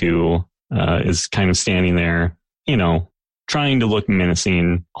talking to is kind of standing there, trying to look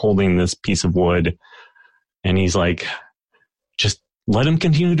menacing, holding this piece of wood. And he's like, just let him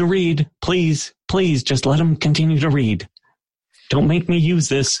continue to read. Please, just let him continue to read. Don't make me use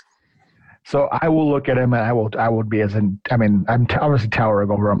this. So I will look at him and I would be I'm obviously towering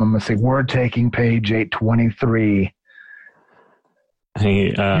over him. I'm going to say, we're taking page 823.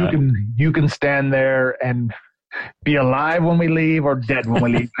 Hey, You can stand there and be alive when we leave or dead when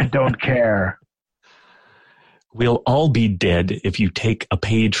we leave. I don't care. we'll all be dead if you take a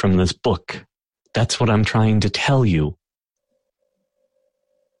page from this book. That's what I'm trying to tell you.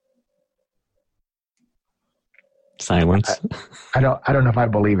 Silence. I don't know if I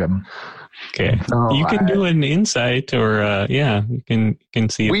believe him. Okay. So you can do an insight or, you can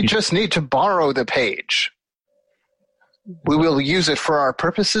see if We you, just need to borrow the page. We will use it for our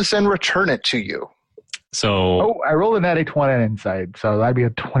purposes and return it to you. So I rolled a natty 20 on insight, so that'd be a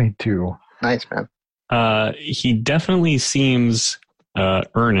 22. Nice, man. he definitely seems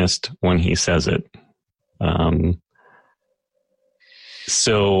earnest when he says it.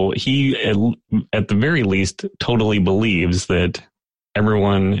 So he, at the very least, totally believes that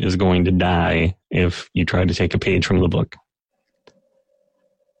everyone is going to die if you try to take a page from the book.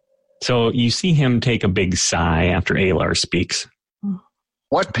 So you see him take a big sigh after Alar speaks.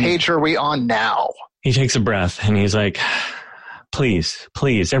 What page are we on now? He takes a breath and he's like, please,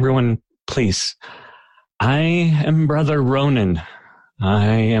 everyone, please. I am Brother Ronan. I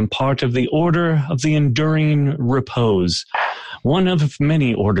am part of the Order of the Enduring Repose, one of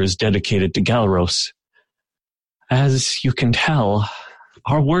many orders dedicated to Galros. As you can tell,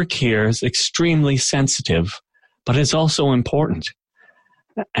 our work here is extremely sensitive, but it's also important.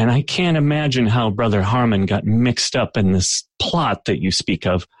 And I can't imagine how Brother Harmon got mixed up in this plot that you speak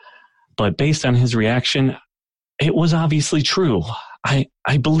of. But based on his reaction, it was obviously true. I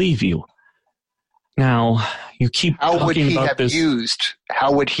believe you. Now, you keep talking about this.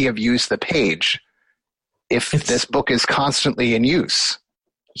 How would he have used the page if this book is constantly in use?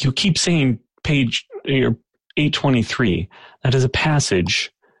 You keep saying page 823. That is a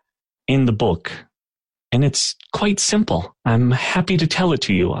passage in the book. And it's quite simple. I'm happy to tell it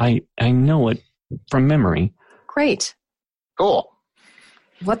to you. I know it from memory. Great. Cool.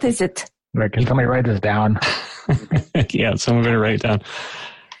 What is it? Can somebody write this down? Yeah, someone better write it down.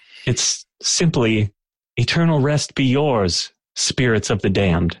 It's simply, eternal rest be yours, spirits of the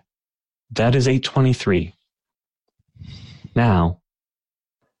damned. That is 823. Now,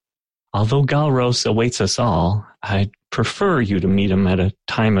 although Galros awaits us all, I'd prefer you to meet him at a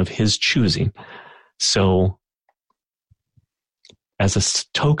time of his choosing. So, as a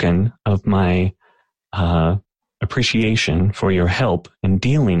token of my appreciation for your help in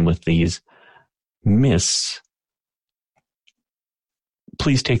dealing with these mists,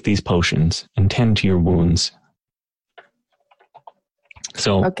 please take these potions and tend to your wounds.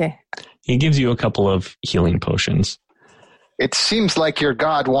 So, okay. He gives you a couple of healing potions. It seems like your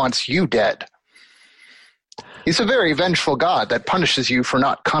god wants you dead. He's a very vengeful god that punishes you for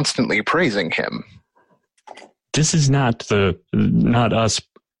not constantly praising him. This is not about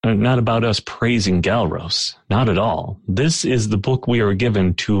us praising Galros. Not at all. This is the book we are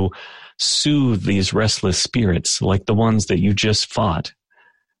given to soothe these restless spirits like the ones that you just fought.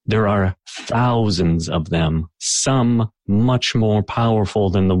 There are thousands of them, some much more powerful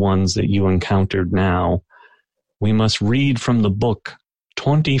than the ones that you encountered now. We must read from the book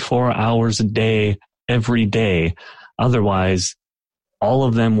 24 hours a day, every day. Otherwise, all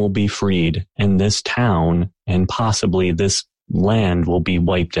of them will be freed, and this town and possibly this land will be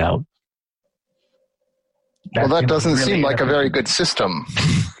wiped out. Well, that doesn't seem like a very good system.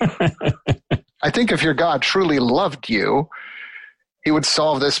 I think if your god truly loved you, he would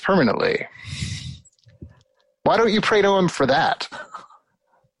solve this permanently. Why don't you pray to him for that?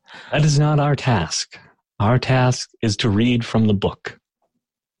 That is not our task. Our task is to read from the book.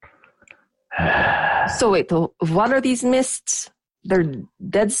 So wait, what are these mists? They're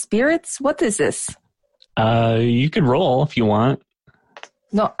dead spirits? What is this? You could roll if you want.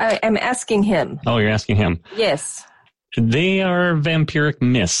 No, I'm asking him. Oh, you're asking him. Yes. They are vampiric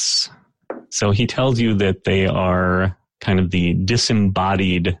mists. So he tells you that they are kind of the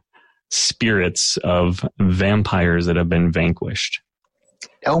disembodied spirits of vampires that have been vanquished.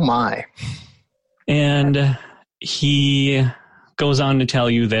 Oh my. And he goes on to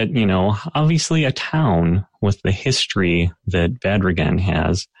tell you that, obviously a town with the history that Badrigan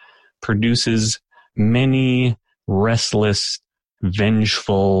has produces many restless,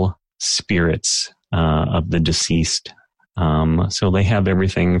 vengeful spirits of the deceased. So they have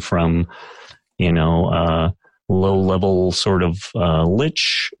everything from, low-level sort of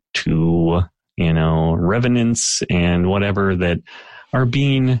lich to, revenants and whatever that are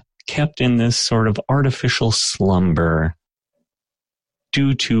being kept in this sort of artificial slumber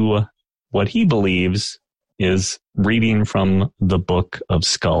due to what he believes is reading from the Book of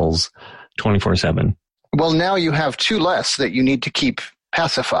Skulls 24/7. Well, now you have two less that you need to keep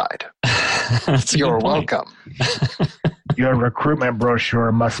pacified. You're welcome. Your recruitment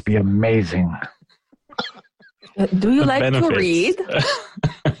brochure must be amazing. Do you like to read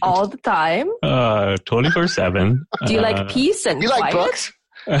all the time? 24/7. Do you like peace and quiet? Like books?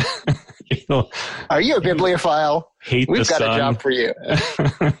 Are you a bibliophile? We've got a job for you.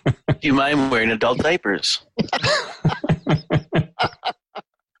 Do you mind wearing adult diapers?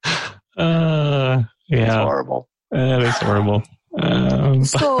 Yeah. It's horrible. That is horrible.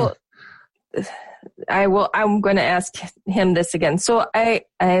 So I'm going to ask him this again. So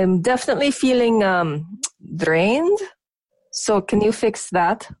I'm definitely feeling drained. So can you fix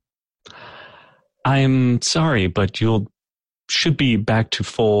that? I'm sorry, but should be back to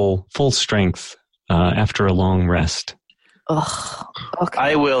full strength after a long rest. Ugh. Okay.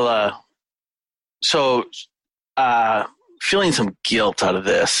 I will. Feeling some guilt out of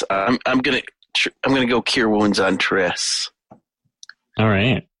this, I'm gonna go cure wounds on Triss. All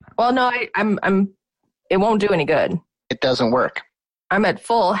right. Well, no, I'm. It won't do any good. It doesn't work. I'm at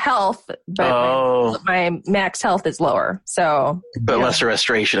full health, but my max health is lower. So, but lesser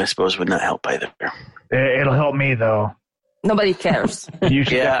restoration, I suppose, would not help either. It'll help me though. Nobody cares. You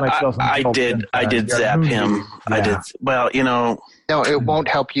should I did zap him. Yeah. I did. Well, No, it won't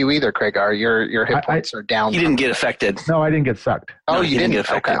help you either, Kragar. Your hit points are down. He didn't get affected. No, I didn't get sucked. Oh, no, you didn't get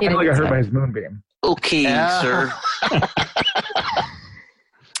affected. Okay. I think I got hurt by his moonbeam. Okay, sir.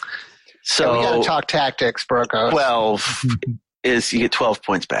 So we got to talk tactics, Brokos. 12 is you get 12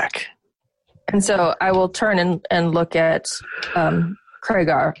 points back. And so I will turn and look at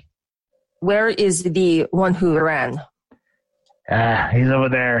Kragar. Where is the one who ran? He's over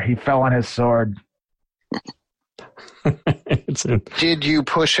there. He fell on his sword. Did you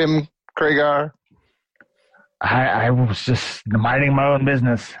push him, Kragar? I was just minding my own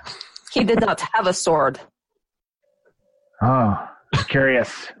business. He did not have a sword. Oh, I'm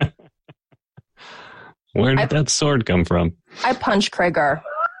curious. Where did that sword come from? I punched Kragar.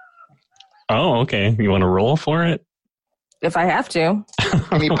 Oh, okay. You want to roll for it? If I have to.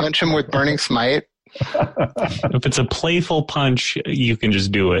 Can you punch him with Burning Smite? If it's a playful punch, you can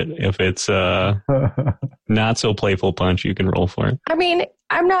just do it. If it's a not so playful punch, you can roll for it. I mean,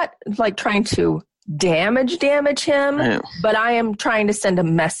 I'm not trying to damage him, but I am trying to send a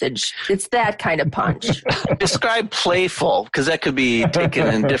message. It's that kind of punch. Describe playful, because that could be taken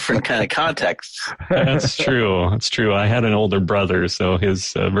in different kind of contexts. That's true. That's true. I had an older brother, so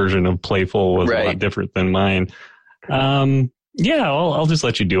his version of playful was a lot different than mine. Yeah, I'll just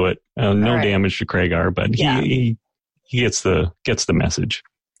let you do it. No damage to Kragar, but he gets the message.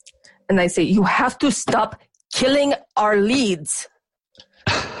 And I say, you have to stop killing our leads.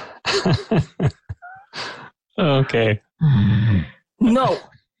 Okay. No.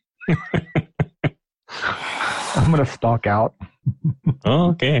 I'm going to stalk out.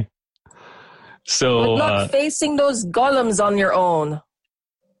 Okay. So Good luck facing those golems on your own.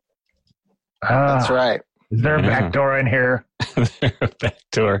 That's right. Is there a back door in here? Back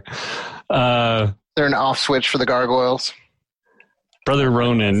door. Is there an off switch for the gargoyles? Brother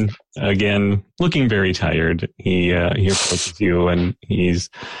Ronan, again, looking very tired. He approaches you and he's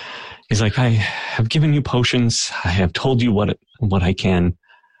like, I have given you potions. I have told you what I can.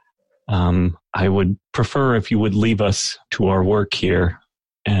 I would prefer if you would leave us to our work here.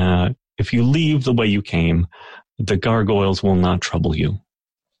 If you leave the way you came, the gargoyles will not trouble you.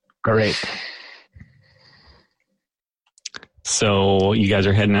 Great. So you guys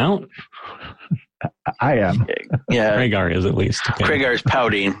are heading out? I am. Yeah. Kragar is at least. Okay. Kragar's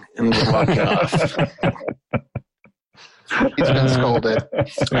pouting and walking off. He's been scolded.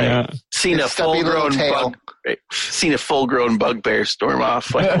 Yeah. Seen a full-grown bugbear storm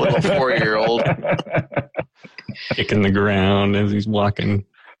off like a little 4-year-old. Kicking the ground as he's walking.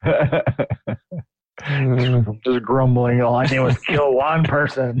 Just grumbling. All I did was kill one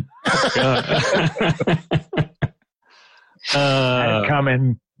person.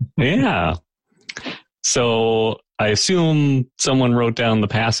 Coming. Yeah. So I assume someone wrote down the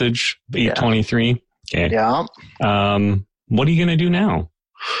passage, 823. Okay. Yeah. What are you going to do now?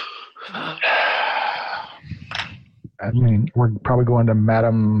 I mean, we're probably going to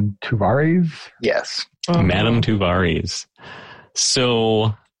Madame Tuvari's. Yes. Madame Tuvari's.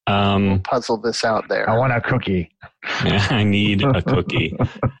 So we'll puzzle this out there. I want a cookie. I need a cookie.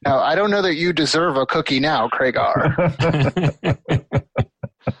 Now, I don't know that you deserve a cookie now, Kragar.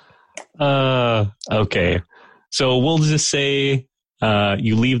 Okay. So we'll just say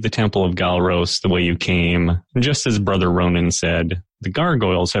you leave the Temple of Galros the way you came. Just as Brother Ronan said, the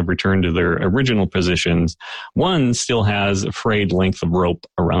gargoyles have returned to their original positions. One still has a frayed length of rope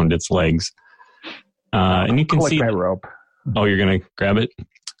around its legs. And you can see that rope. Oh, you're going to grab it?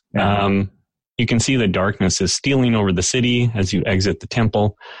 Yeah. You can see the darkness is stealing over the city as you exit the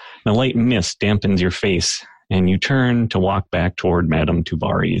temple. The light mist dampens your face, and you turn to walk back toward Madame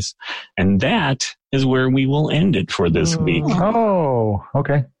Tuvari's. And that is where we will end it for this week. Oh,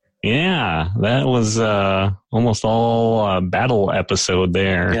 okay. Yeah, that was almost all battle episode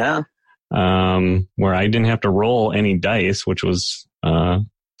there. Yeah. Where I didn't have to roll any dice, which was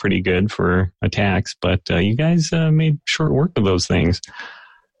pretty good for attacks. But you guys made short work of those things.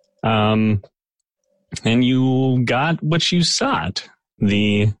 And you got what you sought.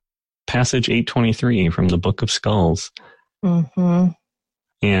 The Passage 823 from the Book of Skulls. Mm-hmm.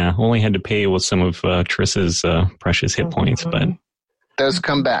 Yeah, only had to pay with some of Triss's precious hit points, but those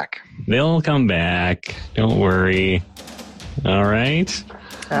come back. They'll come back. Don't worry. All right.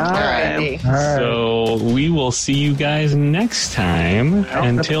 All right. So we will see you guys next time.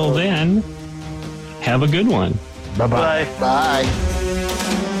 Until then, have a good one. Bye-bye. Bye.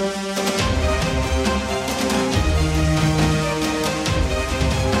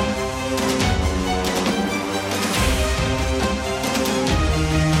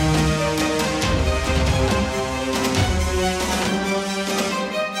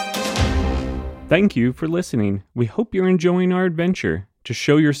 Thank you for listening. We hope you're enjoying our adventure. To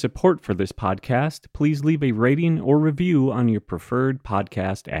show your support for this podcast, please leave a rating or review on your preferred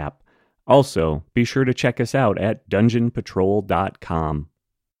podcast app. Also, be sure to check us out at dungeonpatrol.com.